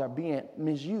bodies are being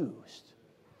misused.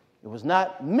 It was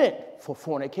not meant for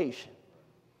fornication.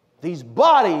 These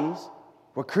bodies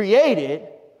were created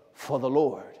for the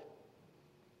Lord.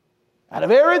 Out of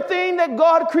everything that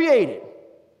God created,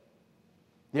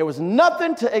 there was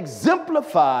nothing to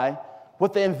exemplify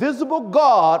what the invisible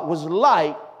God was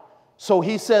like. So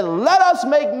he said, let us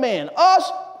make man,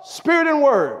 us, spirit and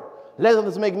word. Let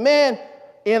us make man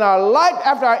in our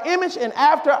after our image and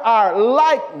after our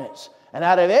likeness. And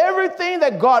out of everything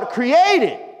that God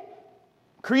created,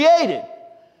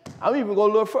 I'm even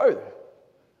going a little further.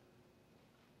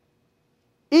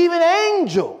 Even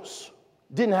angels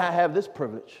didn't have this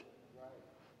privilege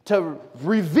to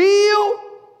reveal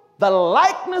the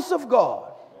likeness of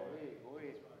God.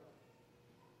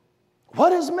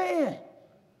 What is man?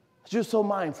 You're so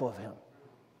mindful of him.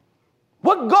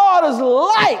 What God is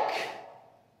like,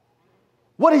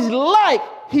 what he's like,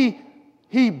 he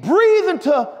breathed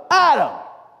into Adam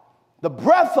the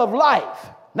breath of life.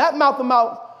 Not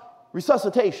mouth-to-mouth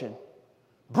resuscitation.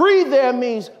 Breathe there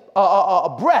means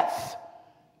a breath,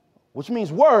 which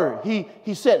means word.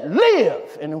 He said,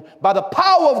 live. And by the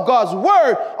power of God's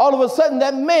word, all of a sudden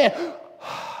that man,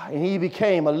 and he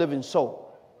became a living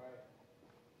soul.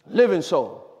 Living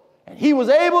soul. And he was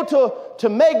able to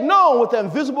make known what the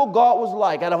invisible God was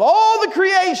like. Out of all the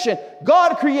creation,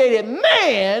 God created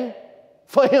man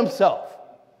for himself.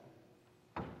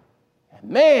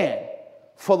 And man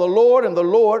for the Lord, and the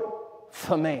Lord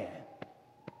for man.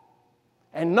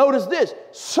 And notice this.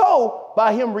 So,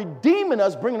 by him redeeming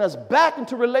us, bringing us back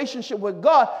into relationship with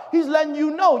God, he's letting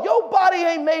you know your body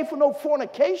ain't made for no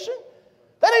fornication.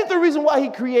 That ain't the reason why he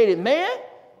created man.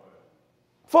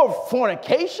 For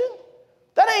fornication.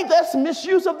 That's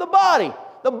misuse of the body.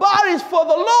 The body is for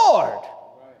the Lord.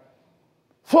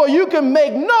 For you can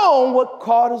make known what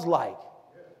God is like.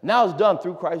 Now it's done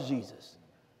through Christ Jesus.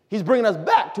 He's bringing us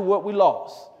back to what we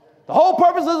lost. The whole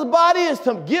purpose of the body is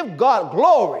to give God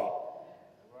glory,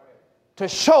 to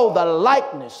show the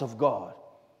likeness of God.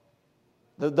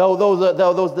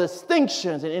 Those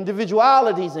distinctions and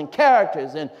individualities and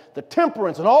characters and the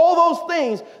temperance and all those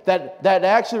things that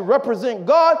actually represent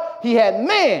God, he had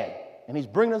man, and he's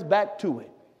bringing us back to it.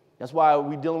 That's why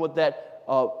we're dealing with that,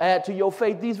 add to your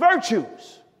faith these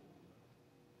virtues.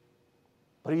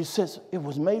 But he says it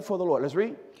was made for the Lord. Let's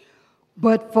read.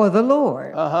 But for the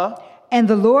Lord. And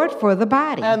the Lord for the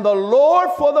body. And the Lord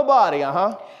for the body.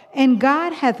 And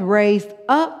God hath raised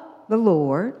up the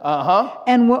Lord.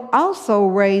 And will also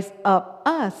raise up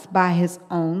us by his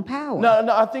own power. No,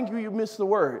 I think you missed the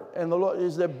word. And the Lord,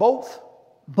 is there both?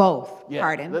 Both. Yeah.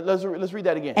 Pardon. Let's read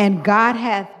that again. And God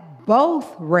hath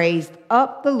both raised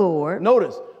up the Lord.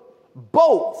 Notice,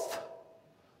 both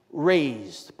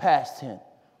raised, past tense,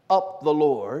 up the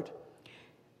Lord.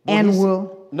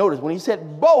 Notice, when he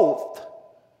said both,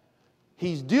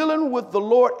 he's dealing with the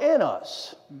Lord in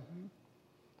us.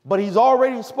 But he's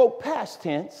already spoke past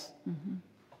tense.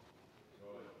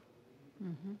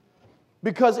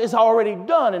 because it's already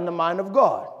done in the mind of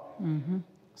God. Mm-hmm.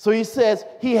 So he says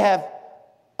he hath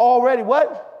already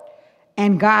what?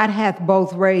 And God hath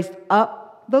both raised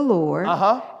up the Lord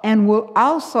and will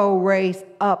also raise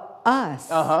up us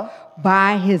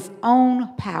by his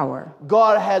own power.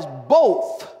 God has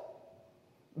both,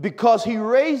 because he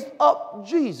raised up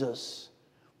Jesus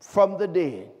from the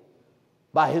dead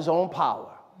by his own power.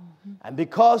 And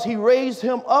because he raised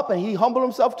him up and he humbled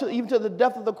himself even to the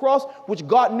death of the cross, which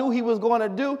God knew he was going to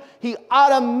do, he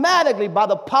automatically, by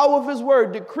the power of his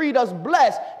word, decreed us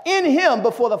blessed in him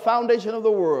before the foundation of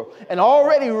the world. And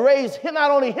already raised him,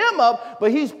 not only him up, but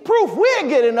he's proof we're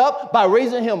getting up by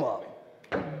raising him up.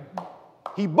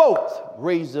 He both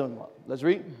raised him up. Let's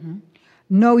read.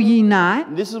 Know ye not?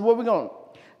 And this is where we're going.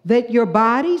 That your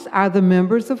bodies are the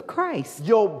members of Christ.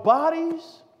 Your bodies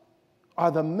are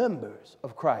the members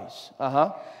of Christ.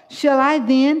 Shall I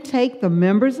then take the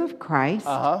members of Christ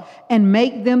and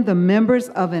make them the members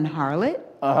of an harlot?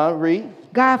 Read.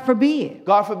 God forbid.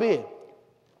 God forbid.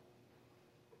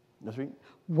 Let's read.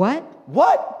 What?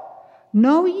 What?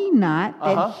 Know ye not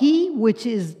that he which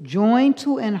is joined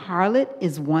to an harlot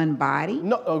is one body?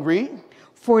 No, read.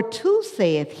 For two,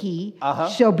 saith he,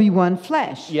 shall be one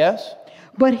flesh. Yes.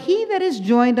 But he that is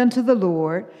joined unto the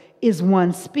Lord is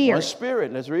one spirit. One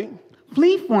spirit. Let's read.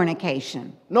 Flee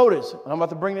fornication. Notice, I'm about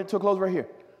to bring it to a close right here.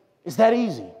 It's that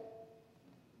easy,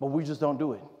 but we just don't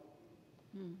do it.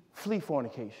 Flee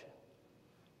fornication.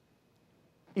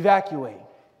 Evacuate.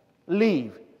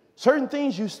 Leave. Certain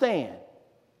things you stand,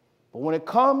 but when it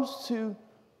comes to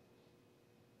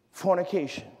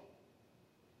fornication,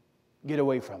 get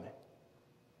away from it.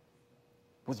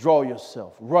 Withdraw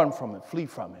yourself. Run from it. Flee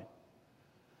from it.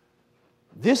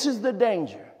 This is the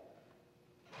danger.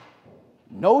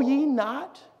 Know ye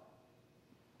not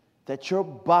that your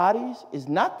bodies is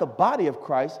not the body of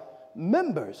Christ,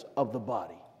 members of the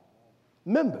body.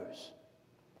 Members.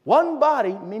 One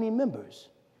body, many members.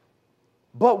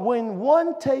 But when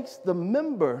one takes the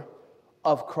member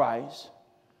of Christ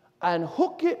and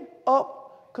hook it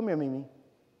up, come here, Mimi.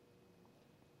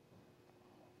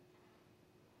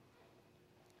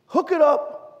 Hook it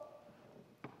up,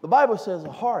 the Bible says a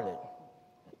harlot.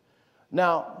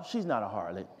 Now, she's not a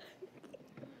harlot.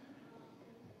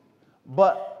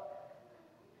 But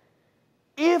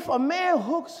if a man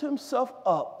hooks himself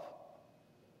up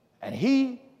and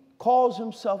he calls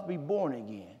himself be born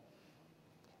again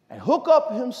and hook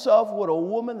up himself with a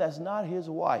woman that's not his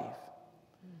wife,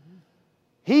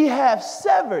 he have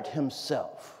severed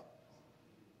himself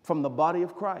from the body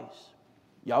of Christ.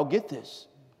 Y'all get this?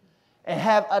 And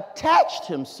have attached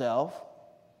himself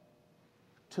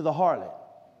to the harlot.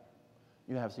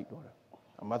 You have a seat, daughter.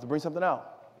 I'm about to bring something out.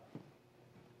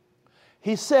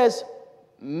 He says,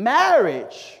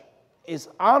 marriage is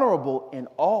honorable in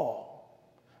all,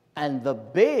 and the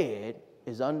bed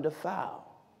is undefiled.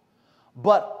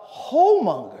 But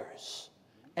whoremongers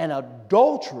and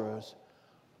adulterers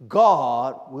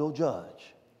God will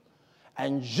judge.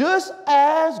 And just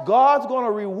as God's going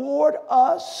to reward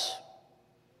us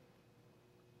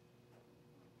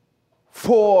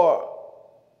for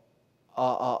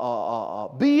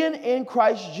being in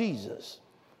Christ Jesus,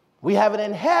 we have an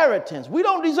inheritance. We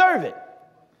don't deserve it.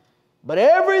 But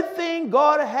everything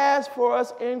God has for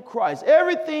us in Christ,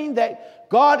 everything that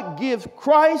God gives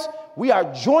Christ, we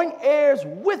are joint heirs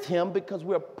with him because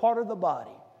we're part of the body.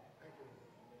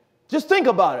 Just think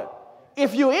about it.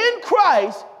 If you're in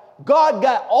Christ, God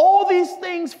got all these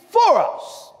things for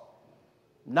us.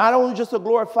 Not only just a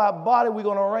glorified body, we're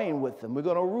going to reign with him. We're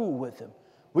going to rule with him.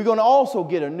 We're going to also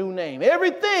get a new name.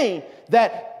 Everything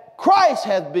that Christ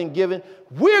has been given,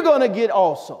 we're going to get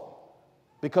also.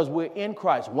 Because we're in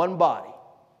Christ, one body.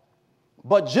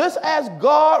 But just as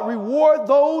God rewards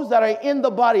those that are in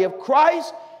the body of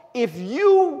Christ, if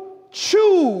you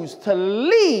choose to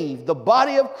leave the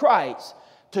body of Christ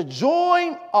to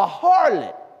join a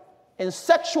harlot in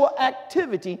sexual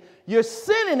activity, you're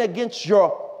sinning against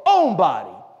your own body.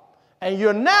 And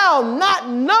you're now not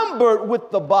numbered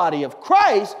with the body of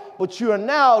Christ, but you are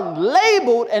now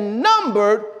labeled and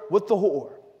numbered with the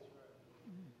whore.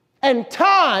 And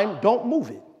time, don't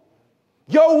move it.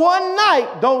 Your one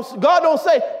night, God don't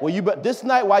say, well, but this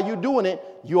night while you're doing it,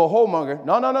 you're a whoremonger.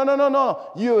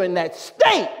 No. You're in that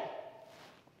state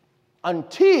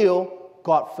until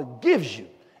God forgives you.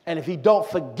 And if he don't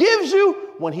forgive you,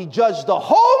 when he judged the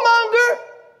whoremonger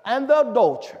and the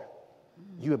adulterer,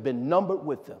 you have been numbered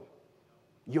with them.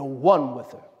 You're one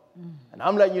with her. And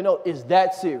I'm letting you know, it's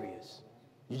that serious.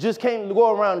 You just can't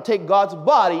go around and take God's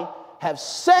body, have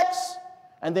sex,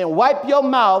 and then wipe your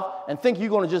mouth and think you're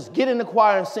going to just get in the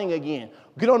choir and sing again.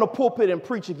 get on the pulpit and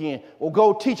preach again, or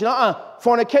go teach.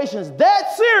 Fornication is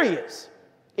that serious.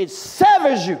 It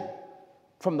severs you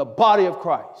from the body of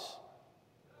Christ.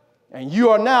 And you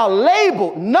are now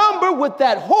labeled, numbered with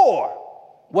that whore.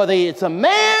 Whether it's a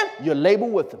man, you're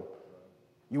labeled with him.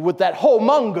 You're with that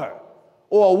whoremonger.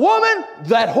 Or a woman,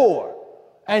 that whore.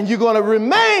 And you're going to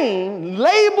remain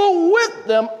labeled with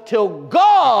them till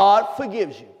God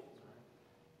forgives you.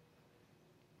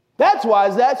 That's why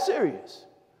it's that serious.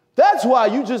 That's why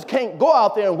you just can't go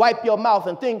out there and wipe your mouth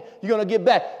and think you're going to get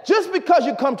back. Just because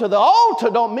you come to the altar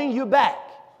don't mean you're back.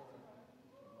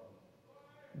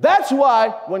 That's why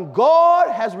when God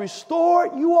has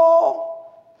restored you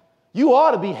all, you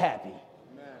ought to be happy.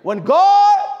 When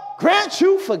God grants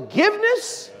you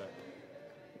forgiveness,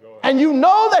 and you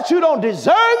know that you don't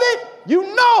deserve it,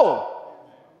 you know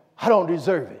I don't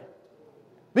deserve it.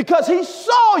 Because he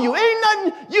saw you. Ain't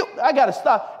nothing, I got to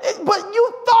stop. But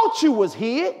you thought you was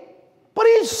hid, but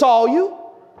he saw you.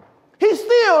 He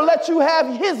still let you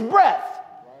have his breath.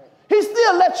 He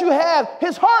still let you have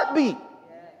his heartbeat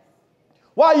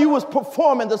while you was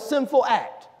performing the sinful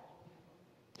act.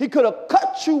 He could have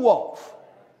cut you off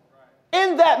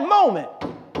in that moment.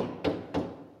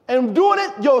 And doing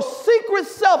it, your secret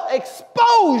self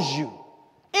exposed you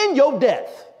in your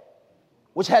death,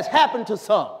 which has happened to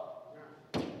some.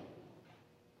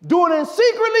 Doing it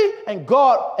secretly, and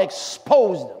God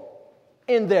exposed them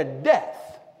in their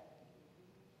death.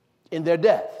 In their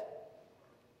death.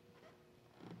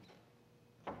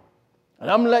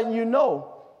 And I'm letting you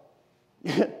know,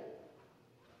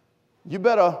 you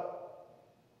better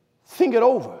think it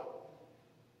over.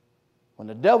 When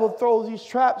the devil throws these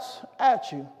traps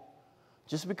at you,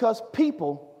 just because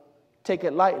people take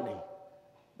it lightly,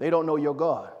 they don't know your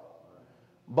God.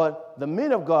 But the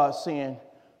men of God saying,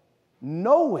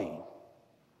 knowing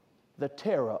the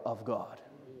terror of God.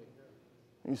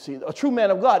 You see, a true man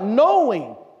of God,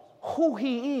 knowing who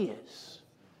he is.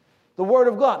 The word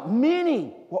of God,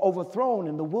 many were overthrown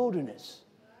in the wilderness.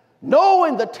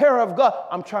 Knowing the terror of God,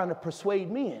 I'm trying to persuade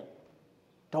men.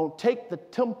 Don't take the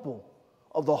temple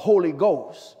of the Holy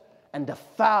Ghost and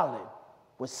defile it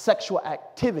with sexual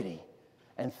activity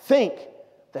and think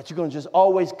that you're going to just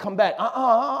always come back.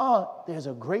 There's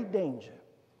a great danger.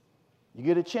 You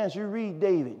get a chance, you read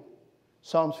David,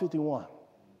 Psalms 51.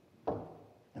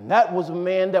 And that was a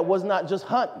man that was not just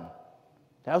hunting.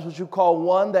 That's what you call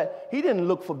one that he didn't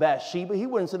look for Bathsheba. He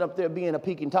wouldn't sit up there being a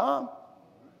peeking Tom.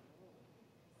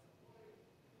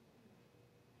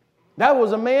 That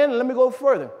was a man, let me go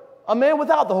further, a man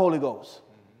without the Holy Ghost.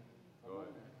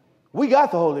 We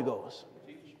got the Holy Ghost.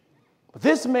 But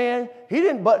this man, he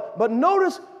didn't, but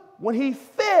notice when he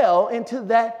fell into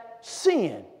that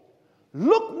sin,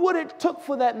 look what it took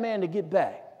for that man to get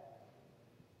back.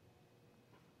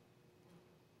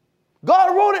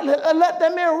 God wrote it and let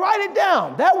that man write it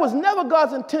down. That was never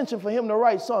God's intention for him to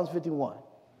write Psalms 51.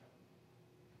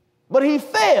 But he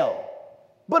failed.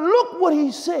 But look what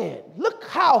he said. Look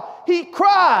how he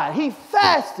cried. He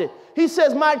fasted. He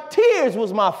says, my tears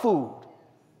was my food.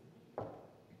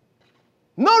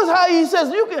 Notice how he says,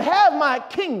 you can have my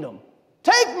kingdom.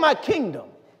 Take my kingdom.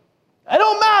 It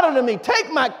don't matter to me.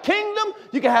 Take my kingdom.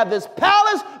 You can have this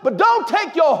palace, but don't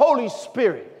take your Holy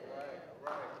Spirit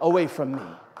away from me.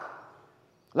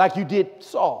 Like you did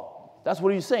Saul. That's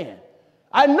what he's saying.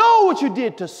 I know what you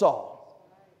did to Saul.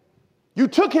 You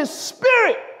took his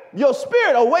spirit, your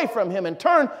spirit away from him and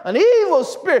turned an evil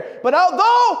spirit. But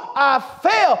although I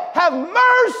fail, have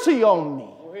mercy on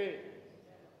me.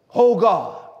 Oh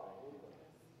God.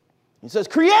 He says,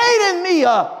 create in me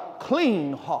a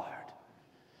clean heart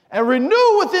and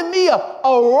renew within me a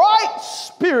right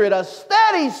spirit, a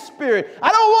steady spirit. I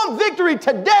don't want victory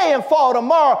today and fall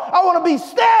tomorrow. I want to be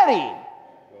steady.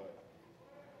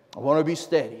 I want to be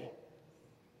steady.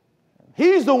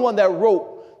 He's the one that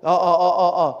wrote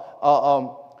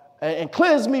and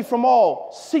cleansed me from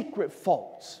all secret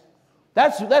faults.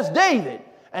 That's David.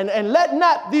 And let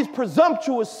not these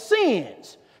presumptuous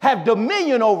sins have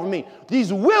dominion over me.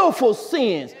 These willful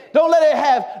sins, don't let it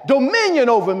have dominion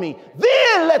over me.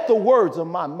 Then let the words of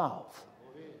my mouth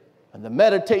and the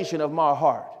meditation of my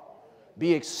heart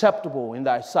be acceptable in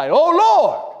thy sight. Oh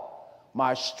Lord,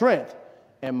 my strength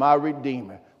and my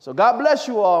redeemer. So God bless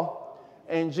you all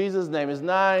in Jesus' name. It's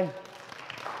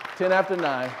 10 after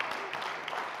 9.